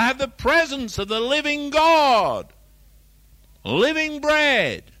 I've got to have the presence of the living God. Living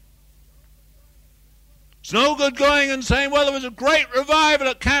bread. It's no good going and saying, well, there was a great revival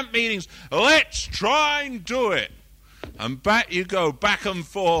at camp meetings. Let's try and do it. And back you go, back and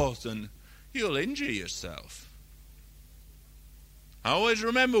forth, and you'll injure yourself. I always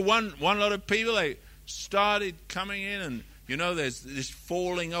remember one lot of people, they started coming in and, there's this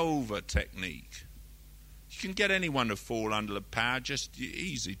falling over technique. You can get anyone to fall under the power, just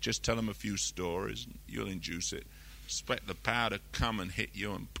easy. Just tell them a few stories and you'll induce it. Expect the power to come and hit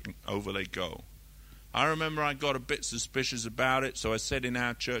you and over they go. I remember I got a bit suspicious about it, so I said in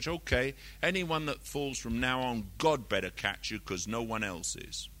our church, okay, anyone that falls from now on, God better catch you because no one else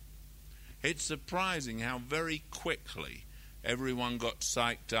is. It's surprising how very quickly everyone got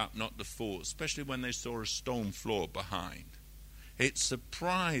psyched up not to fall, especially when they saw a stone floor behind. It's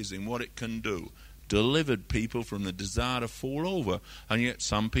surprising what it can do. Delivered people from the desire to fall over, and yet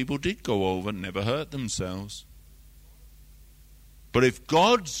some people did go over and never hurt themselves. But if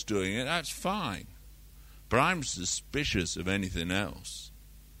God's doing it, that's fine. But I'm suspicious of anything else.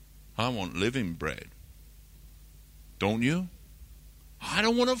 I want living bread. Don't you? I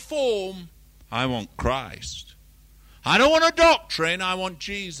don't want a form. I want Christ. I don't want a doctrine. I want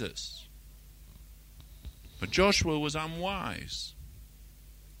Jesus. But Joshua was unwise.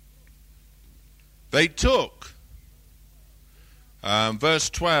 They took, verse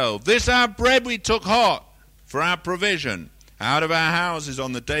 12, this our bread we took hot for our provision out of our houses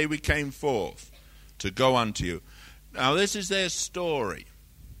on the day we came forth to go unto you. Now this is their story.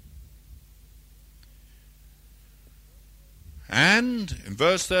 And in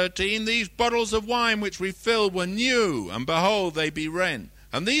verse 13, these bottles of wine which we filled were new, and behold, they be rent.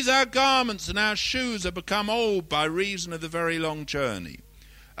 And these our garments and our shoes are become old by reason of the very long journey.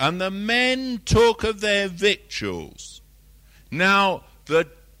 And the men took of their victuals. Now the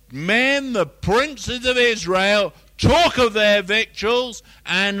men, the princes of Israel, took of their victuals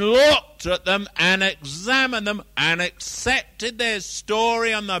and looked at them and examined them and accepted their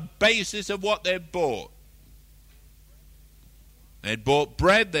story on the basis of what they'd bought. They'd bought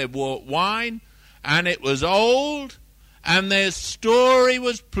bread, they'd bought wine, and it was old, and their story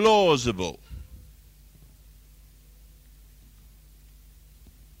was plausible.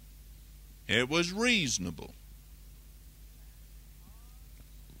 It was reasonable.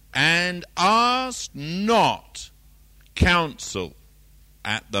 And asked not counsel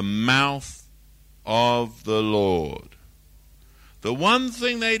at the mouth of the Lord. The one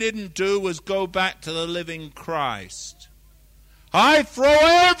thing they didn't do was go back to the living Christ. I throw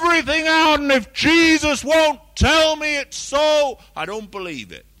everything out, and if Jesus won't tell me it's so, I don't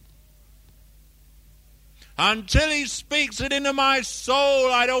believe it. Until he speaks it into my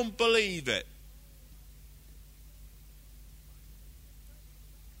soul, I don't believe it.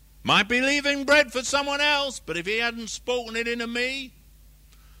 Might be leaving bread for someone else, but if he hadn't spoken it into me,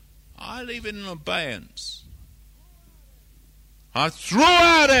 I leave it in abeyance. I throw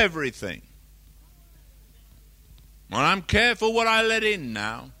out everything. And I'm careful what I let in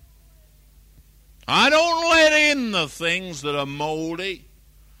now. I don't let in the things that are moldy,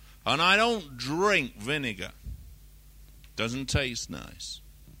 and I don't drink vinegar. Doesn't taste nice.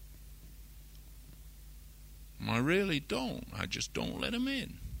 I really don't. I just don't let them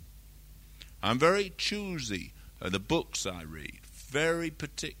in. I'm very choosy of the books I read. Very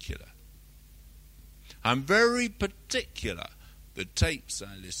particular. I'm very particular the tapes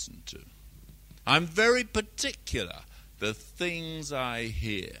I listen to. I'm very particular the things I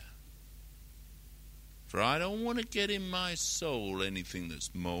hear. For I don't want to get in my soul anything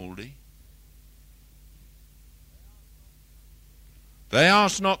that's moldy. They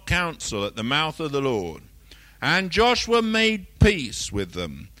asked not counsel at the mouth of the Lord. And Joshua made peace with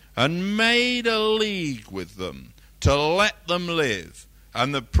them, and made a league with them, to let them live.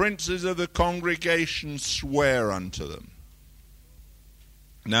 And the princes of the congregation swear unto them.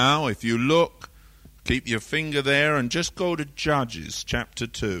 Now, if you look, keep your finger there, and just go to Judges chapter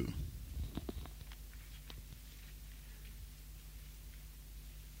 2.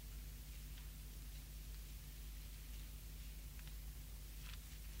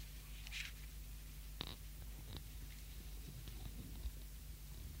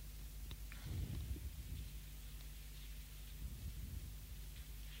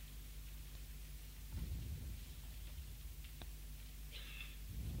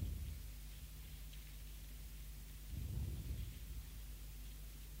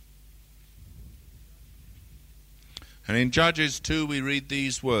 And in Judges 2 we read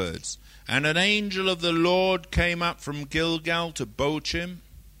these words. And an angel of the Lord came up from Gilgal to Bochim,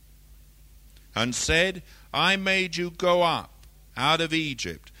 and said, I made you go up out of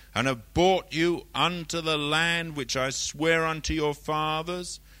Egypt, and have brought you unto the land which I swear unto your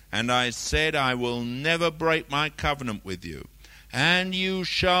fathers. And I said, I will never break my covenant with you. And you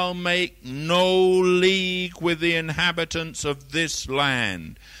shall make no league with the inhabitants of this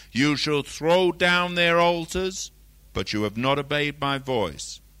land. You shall throw down their altars, but you have not obeyed my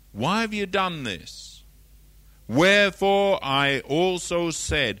voice. Why have you done this? Wherefore I also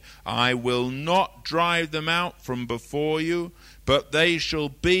said, I will not drive them out from before you, but they shall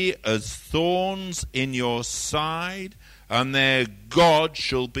be as thorns in your side, and their God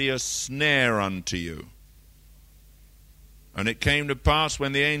shall be a snare unto you. And it came to pass,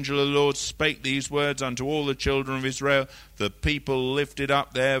 when the angel of the Lord spake these words unto all the children of Israel, the people lifted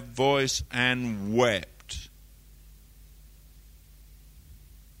up their voice and wept.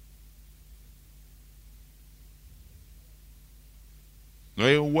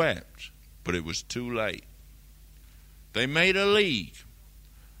 They wept, but it was too late. They made a league,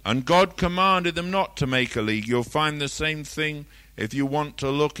 and God commanded them not to make a league. You'll find the same thing if you want to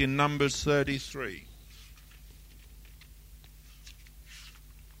look in Numbers 33.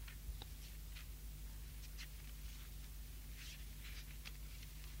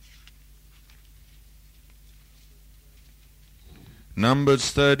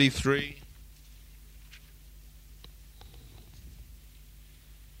 Numbers 33.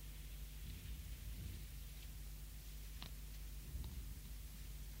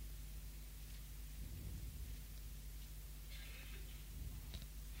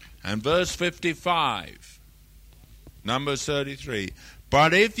 And verse 55, Numbers 33.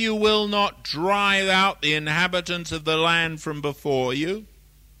 But if you will not drive out the inhabitants of the land from before you,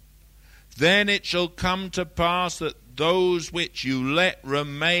 then it shall come to pass that those which you let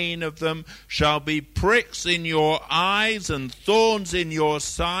remain of them shall be pricks in your eyes and thorns in your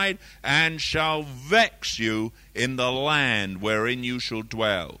side, and shall vex you in the land wherein you shall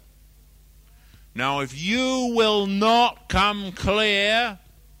dwell. Now if you will not come clear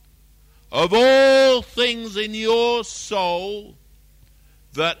of all things in your soul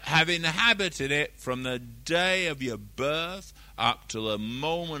that have inhabited it from the day of your birth up to the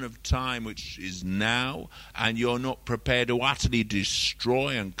moment of time which is now, and you're not prepared to utterly destroy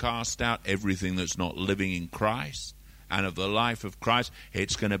and cast out everything that's not living in Christ and of the life of Christ,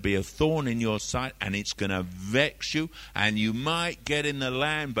 it's going to be a thorn in your side, and it's going to vex you, and you might get in the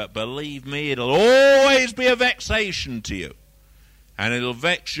land, but believe me, it'll always be a vexation to you. And it'll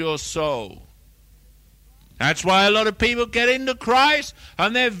vex your soul. That's why a lot of people get into Christ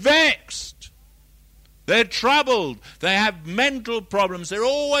and they're vexed. They're troubled. They have mental problems. They're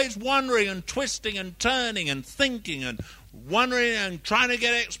always wondering and twisting and turning and thinking and wondering and trying to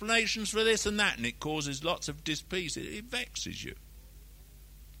get explanations for this and that. And it causes lots of dispeace. It vexes you.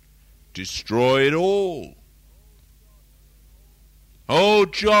 Destroy it all. Oh,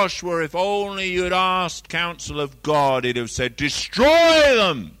 Joshua, if only you'd asked counsel of God, he'd have said, destroy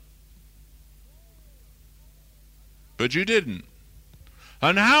them. But you didn't.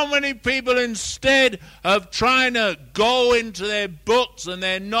 And how many people, instead of trying to go into their books and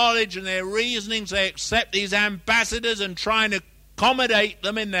their knowledge and their reasonings, they accept these ambassadors and trying to accommodate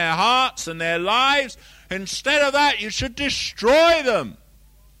them in their hearts and their lives? Instead of that, you should destroy them.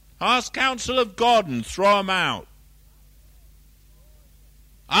 Ask counsel of God and throw them out.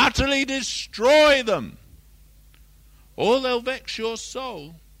 Utterly destroy them, or they'll vex your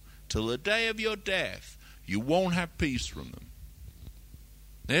soul till the day of your death. You won't have peace from them.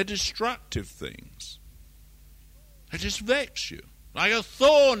 They're destructive things. They just vex you like a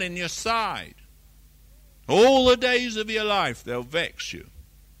thorn in your side. All the days of your life they'll vex you.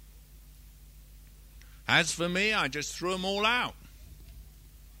 As for me, I just threw them all out.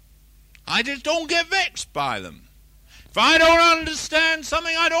 I just don't get vexed by them. If I don't understand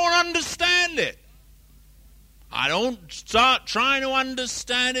something, I don't understand it. I don't start trying to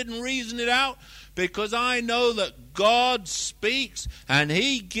understand it and reason it out, because I know that God speaks and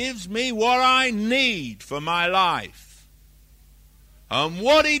He gives me what I need for my life. And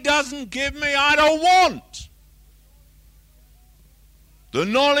what He doesn't give me, I don't want. The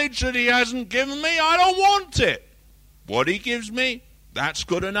knowledge that He hasn't given me, I don't want it. What He gives me, that's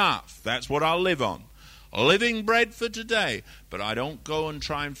good enough. That's what I'll live on. A living bread for today, but I don't go and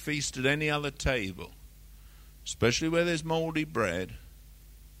try and feast at any other table, especially where there's moldy bread,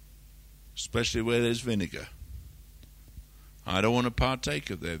 especially where there's vinegar. I don't want to partake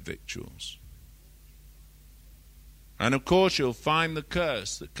of their victuals. And of course you'll find the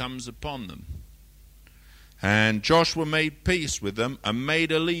curse that comes upon them. And Joshua made peace with them and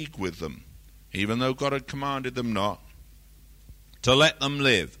made a league with them, even though God had commanded them not, to let them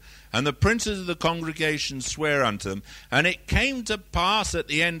live. And the princes of the congregation swear unto them. And it came to pass at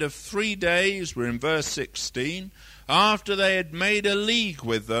the end of 3 days, we're in verse 16, after they had made a league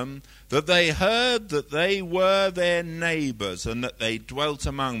with them, that they heard that they were their neighbours, and that they dwelt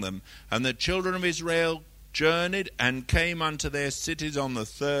among them. And the children of Israel journeyed and came unto their cities on the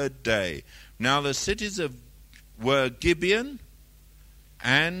 3rd day. Now the cities were Gibeon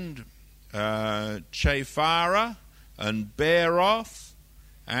and Chephara and Beeroth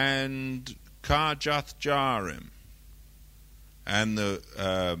and Kirjath-jearim. And the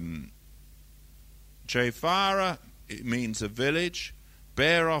Chephara, it means a village.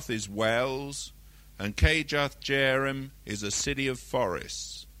 Beeroth is wells. And Kirjath-jearim is a city of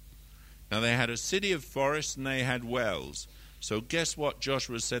forests. Now they had a city of forests and they had wells. So guess what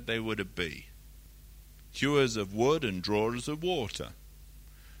Joshua said they were to be? Hewers of wood and drawers of water.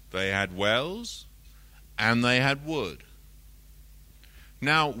 They had wells and they had wood.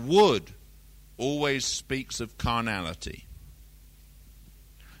 Now wood always speaks of carnality.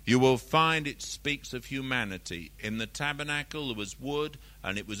 You will find it speaks of humanity. In the tabernacle there was wood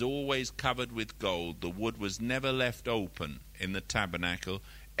and it was always covered with gold. The wood was never left open in the tabernacle.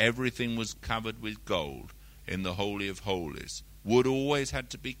 Everything was covered with gold in the Holy of Holies. Wood always had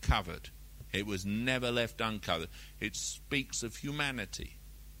to be covered. It was never left uncovered. It speaks of humanity.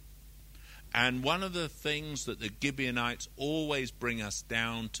 And one of the things that the Gibeonites always bring us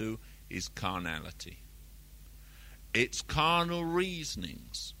down to is carnality. It's carnal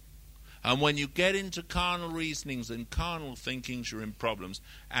reasonings. And when you get into carnal reasonings and carnal thinkings, you're in problems.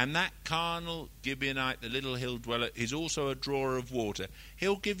 And that carnal Gibeonite, the little hill dweller, is also a drawer of water.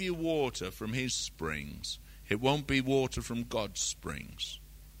 He'll give you water from his springs. It won't be water from God's springs.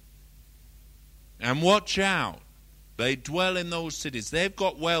 And watch out. They dwell in those cities. They've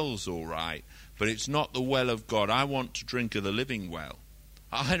got wells, all right, but it's not the well of God. I want to drink of the living well.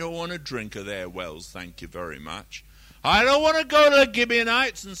 I don't want to drink of their wells, thank you very much. I don't want to go to the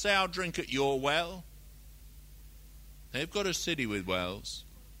Gibeonites and say I'll drink at your well. They've got a city with wells.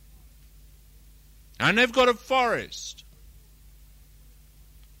 And they've got a forest.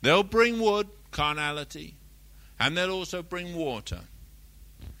 They'll bring wood, carnality, and they'll also bring water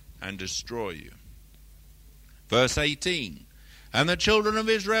and destroy you. Verse 18, and the children of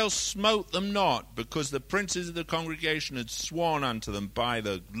Israel smote them not, because the princes of the congregation had sworn unto them by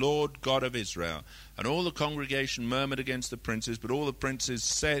the Lord God of Israel. And all the congregation murmured against the princes, but all the princes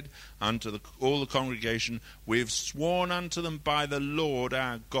said unto all the congregation, we have sworn unto them by the Lord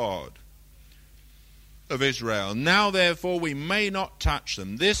our God of Israel. Now therefore we may not touch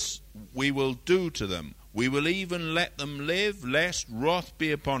them. This we will do to them. We will even let them live, lest wrath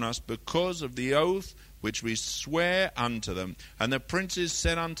be upon us, because of the oath which we swear unto them. And the princes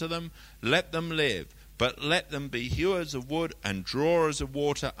said unto them, let them live, but let them be hewers of wood and drawers of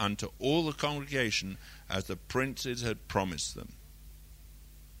water unto all the congregation, as the princes had promised them.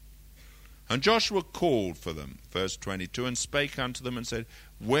 And Joshua called for them, verse 22, and spake unto them and said,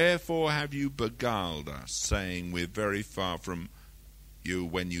 wherefore have you beguiled us, saying, we're very far from you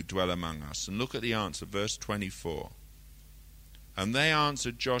when you dwell among us? And look at the answer, verse 24. And they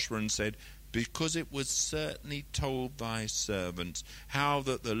answered Joshua and said, because it was certainly told thy servants how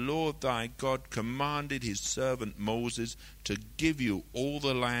that the Lord thy God commanded his servant Moses to give you all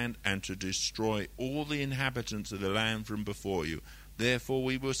the land and to destroy all the inhabitants of the land from before you. Therefore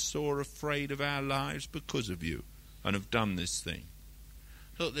we were sore afraid of our lives because of you, and have done this thing.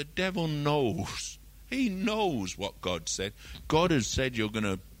 Look, the devil knows. He knows what God said. God has said you're going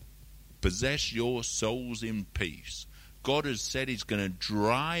to possess your souls in peace. God has said he's going to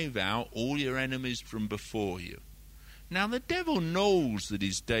drive out all your enemies from before you. Now the devil knows that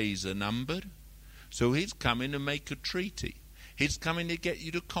his days are numbered, so he's coming to make a treaty. He's coming to get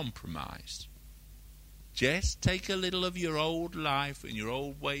you to compromise. Just take a little of your old life and your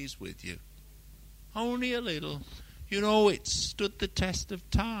old ways with you. Only a little. You know, it stood the test of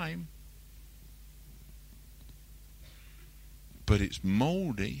time. But it's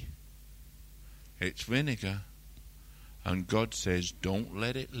mouldy. It's vinegar. And God says, don't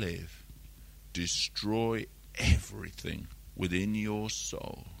let it live. Destroy everything within your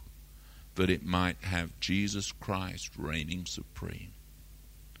soul, that it might have Jesus Christ reigning supreme.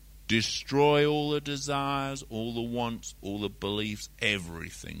 Destroy all the desires, all the wants, all the beliefs.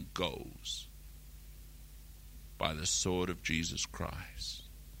 Everything goes by the sword of Jesus Christ.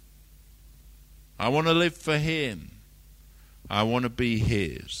 I want to live for him. I want to be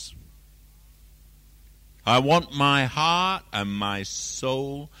his. I want my heart and my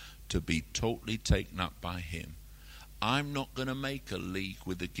soul to be totally taken up by him. I'm not going to make a league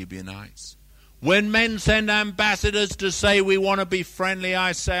with the Gibeonites. When men send ambassadors to say we want to be friendly,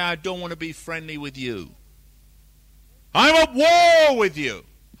 I say I don't want to be friendly with you. I'm at war with you.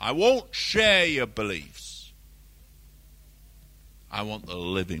 I won't share your beliefs. I want the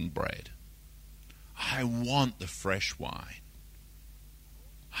living bread. I want the fresh wine.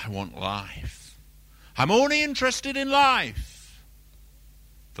 I want life. I'm only interested in life,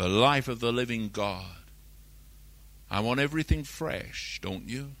 the life of the living God. I want everything fresh, don't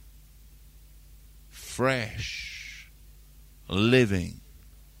you? Fresh, living.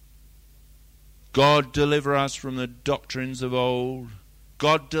 God deliver us from the doctrines of old.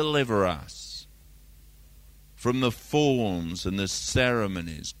 God deliver us from the forms and the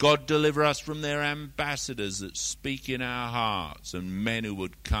ceremonies. God deliver us from their ambassadors that speak in our hearts, and men who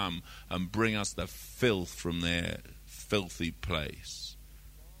would come and bring us the filth from their filthy place.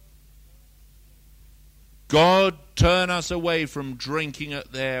 God, turn us away from drinking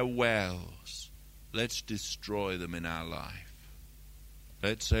at their wells. Let's destroy them in our life.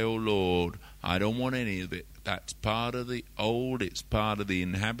 Let's say, oh Lord, I don't want any of it. That's part of the old. It's part of the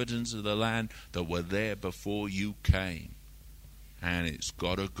inhabitants of the land that were there before you came. And it's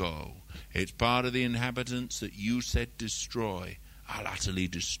got to go. It's part of the inhabitants that you said destroy. I'll utterly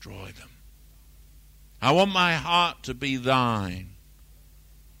destroy them. I want my heart to be thine,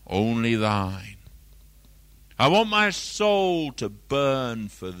 only thine. I want my soul to burn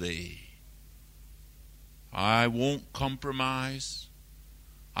for thee. I won't compromise.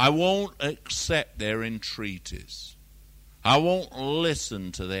 I won't accept their entreaties. I won't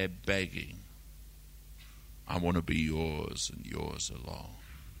listen to their begging. I want to be yours and yours alone.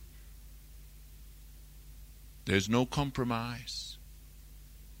 There's no compromise.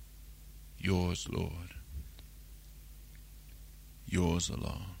 Yours, Lord. Yours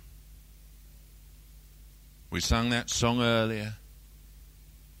alone. We sang that song earlier.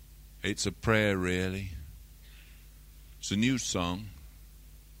 It's a prayer, really. It's a new song.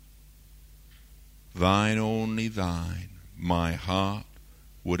 Thine, only thine, my heart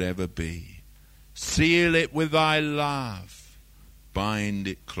would ever be. Seal it with thy love, bind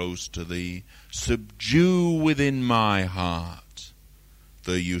it close to thee. Subdue within my heart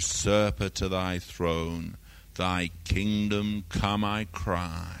the usurper to thy throne. Thy kingdom come, I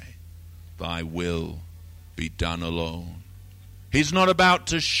cry. Thy will be done alone. He's not about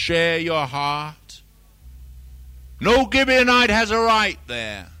to share your heart. No Gibeonite has a right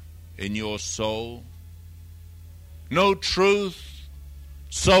there in your soul. No truth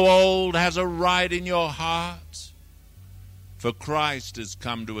so old has a right in your heart. For Christ has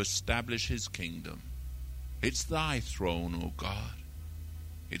come to establish his kingdom. It's thy throne, O God.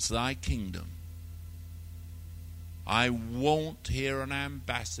 It's thy kingdom. I won't hear an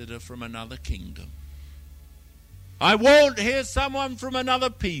ambassador from another kingdom. I won't hear someone from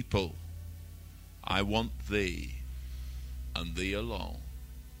another people. I want thee and thee alone.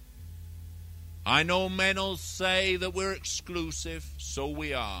 I know men will say that we're exclusive, so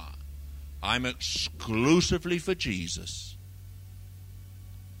we are. I'm exclusively for Jesus.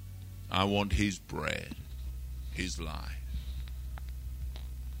 I want his bread, his life.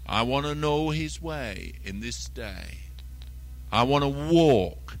 I want to know his way in this day. I want to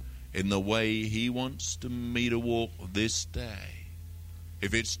walk in the way he wants me to walk this day.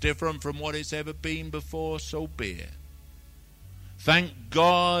 If it's different from what it's ever been before, so be it. Thank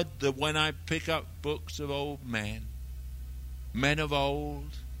God that when I pick up books of old men of old,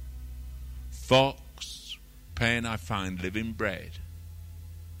 Fox, pen, I find living bread.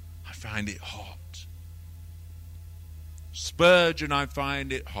 I find it hot. Spurgeon, I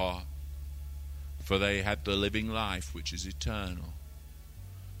find it hot, for they had the living life which is eternal.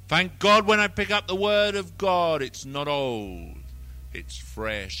 Thank God when I pick up the Word of God, it's not old, it's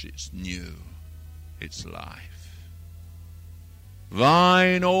fresh, it's new, it's life.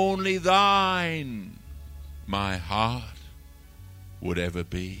 Thine, only thine, my heart would ever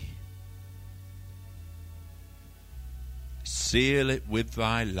be. Seal it with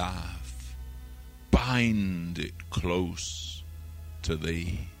thy love, bind it close to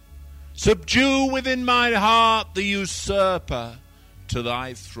thee. Subdue within my heart the usurper to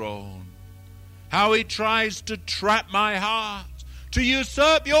thy throne. How he tries to trap my heart, to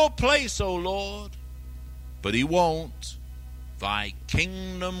usurp your place, O Lord. But he won't. Thy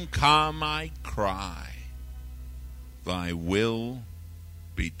kingdom come, I cry. Thy will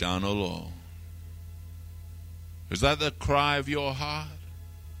be done alone. Is that the cry of your heart?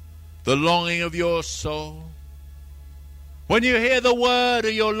 The longing of your soul? When you hear the word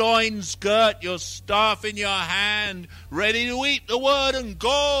of your loins girt, your staff in your hand, ready to eat the word and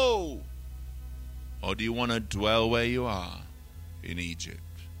go? Or do you want to dwell where you are in Egypt?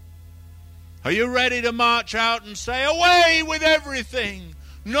 Are you ready to march out and say, away with everything,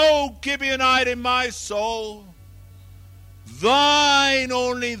 no Gibeonite in my soul? Thine,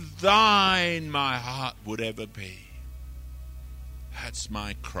 only thine, my heart would ever be. That's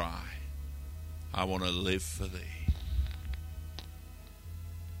my cry. I want to live for thee.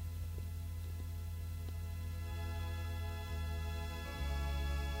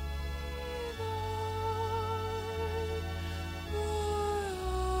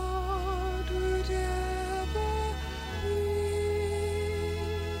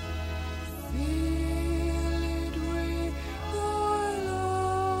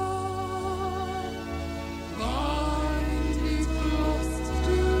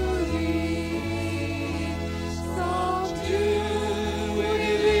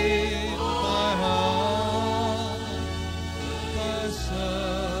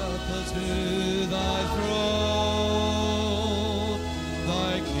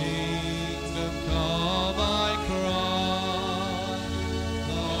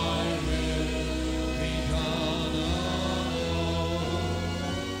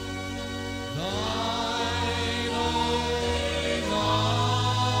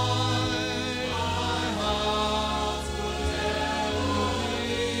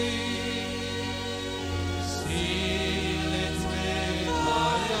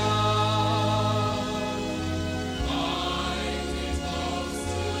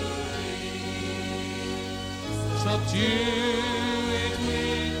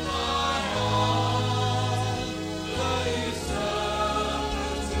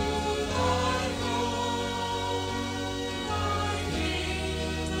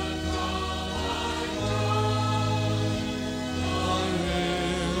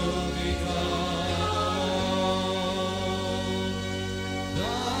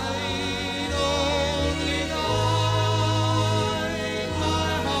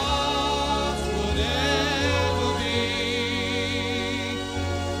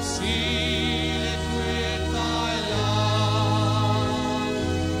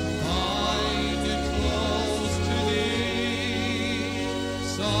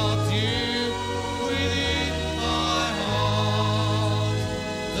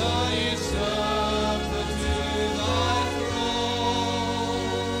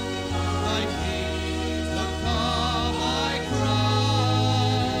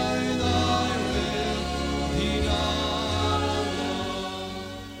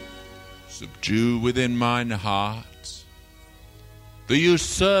 Subdue within mine heart the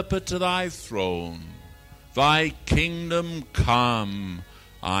usurper to thy throne. Thy kingdom come,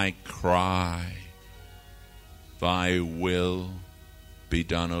 I cry. Thy will be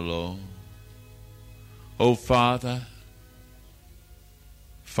done alone. O Father,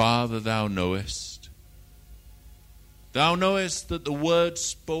 Father, thou knowest. Thou knowest that the word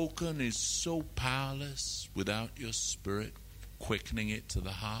spoken is so powerless without your Spirit quickening it to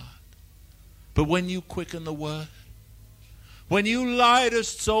the heart. But when you quicken the word, when you light a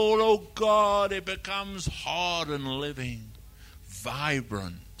soul, O God, it becomes hard and living,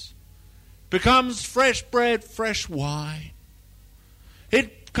 vibrant, becomes fresh bread, fresh wine.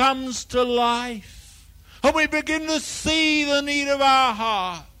 It comes to life, and we begin to see the need of our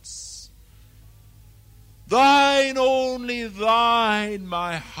hearts. Thine, only thine,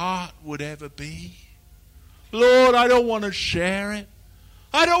 my heart would ever be. Lord, I don't want to share it.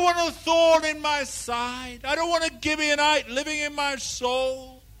 I don't want a thorn in my side. I don't want a Gibeonite living in my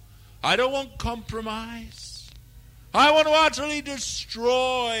soul. I don't want compromise. I want to utterly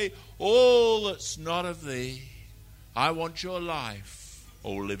destroy all that's not of thee. I want your life,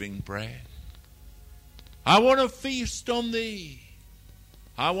 O living bread. I want to feast on thee.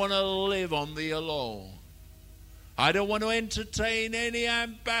 I want to live on thee alone. I don't want to entertain any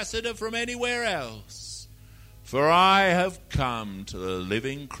ambassador from anywhere else. For I have come to the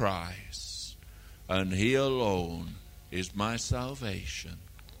living Christ, and he alone is my salvation.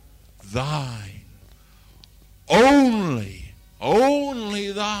 Thine, only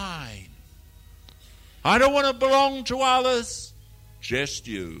thine. I don't want to belong to others, just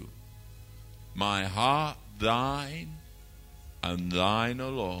you. My heart thine, and thine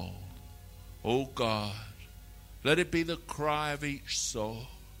alone. O God, let it be the cry of each soul.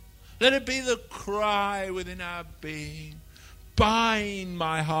 Let it be the cry within our being. Bind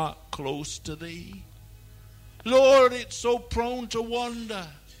my heart close to thee. Lord, it's so prone to wander,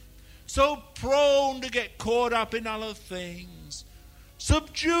 so prone to get caught up in other things.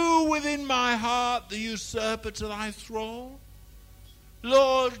 Subdue within my heart the usurper to thy throne.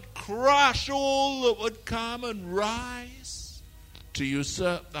 Lord, crush all that would come and rise to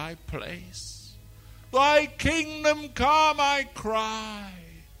usurp thy place. Thy kingdom come, I cry.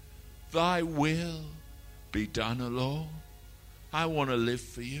 Thy will be done alone. I want to live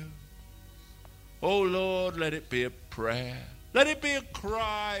for you. Oh Lord, let it be a prayer. Let it be a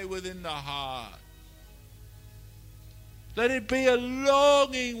cry within the heart. Let it be a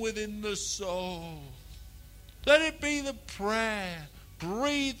longing within the soul. Let it be the prayer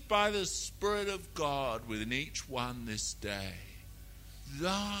breathed by the Spirit of God within each one this day.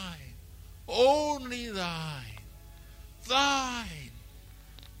 Thine, only thine, thine.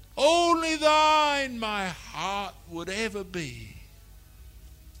 Only thine my heart would ever be.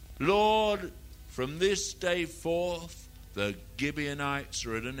 Lord, from this day forth, the Gibeonites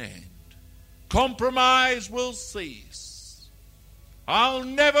are at an end. Compromise will cease. I'll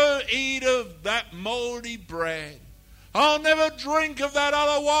never eat of that moldy bread. I'll never drink of that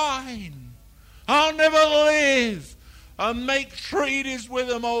other wine. I'll never live and make treaties with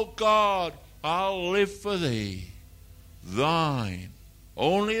them, O God. I'll live for thee. Thine.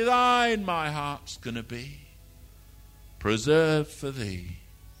 Only thine my heart's going to be. Preserved for thee,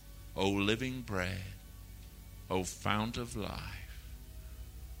 O living bread, O fount of life.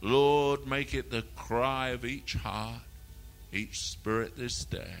 Lord, make it the cry of each heart, each spirit this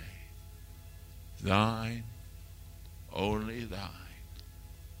day. Thine, only thine.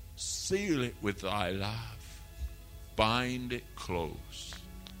 Seal it with thy love. Bind it close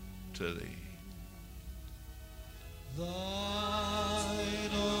to thee. Thine,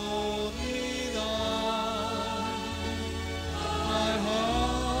 only thine,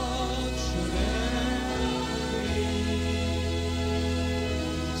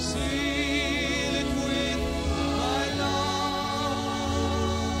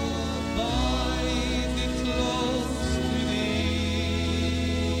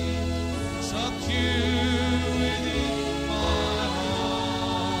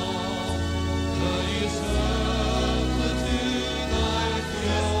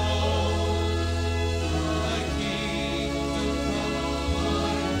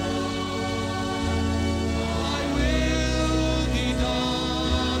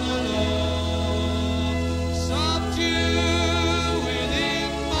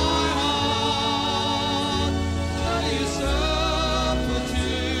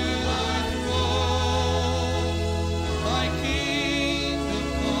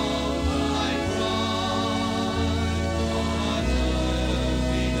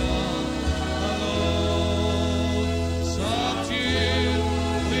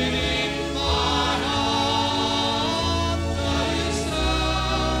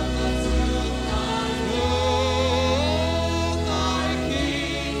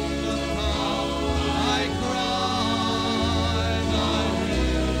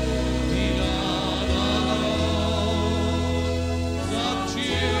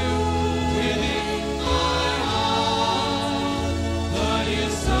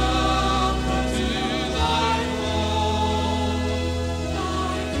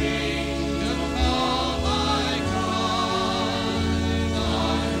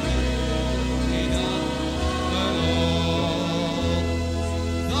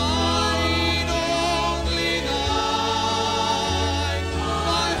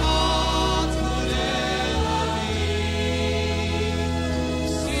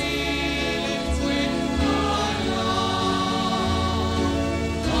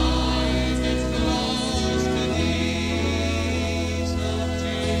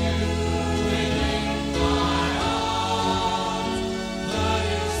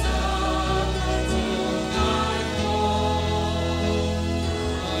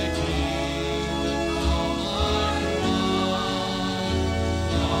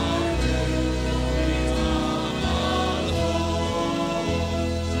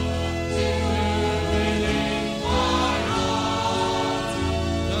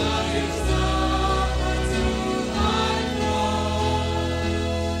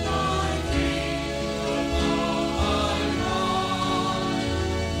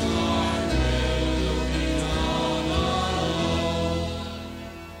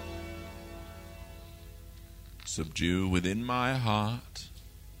 Subdue within my heart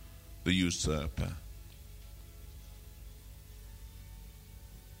the usurper.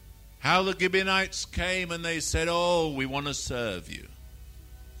 How the Gibeonites came and they said, oh, we want to serve you.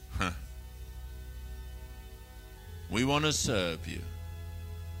 We want to serve you.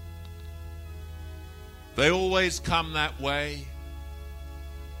 They always come that way.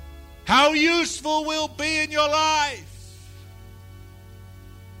 How useful we'll be in your life.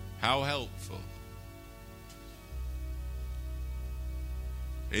 How helpful.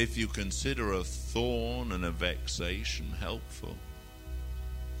 If you consider a thorn and a vexation helpful,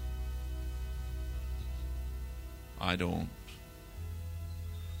 I don't.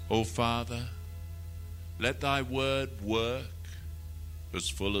 O Father, let thy word work as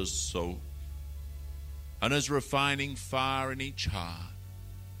full as soap and as refining fire in each heart.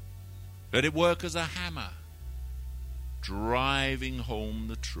 Let it work as a hammer, driving home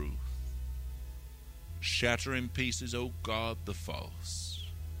the truth. Shatter in pieces, O God, the false.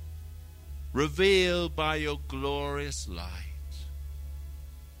 Reveal by your glorious light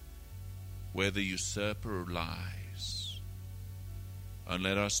where the usurper lies, and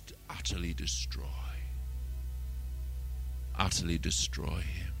let us utterly destroy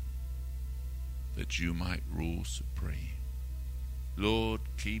him, that you might rule supreme. Lord,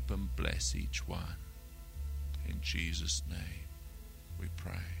 keep and bless each one. In Jesus' name we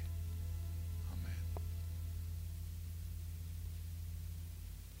pray. Amen.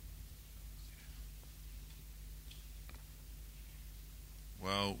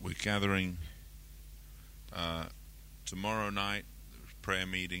 Well, we're gathering tomorrow night. Prayer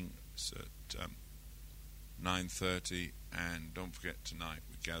meeting is at 9:30, and don't forget tonight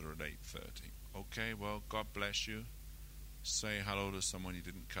we gather at 8:30. Okay, well, God bless you. Say hello to someone you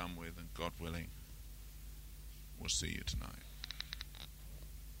didn't come with, and God willing, we'll see you tonight.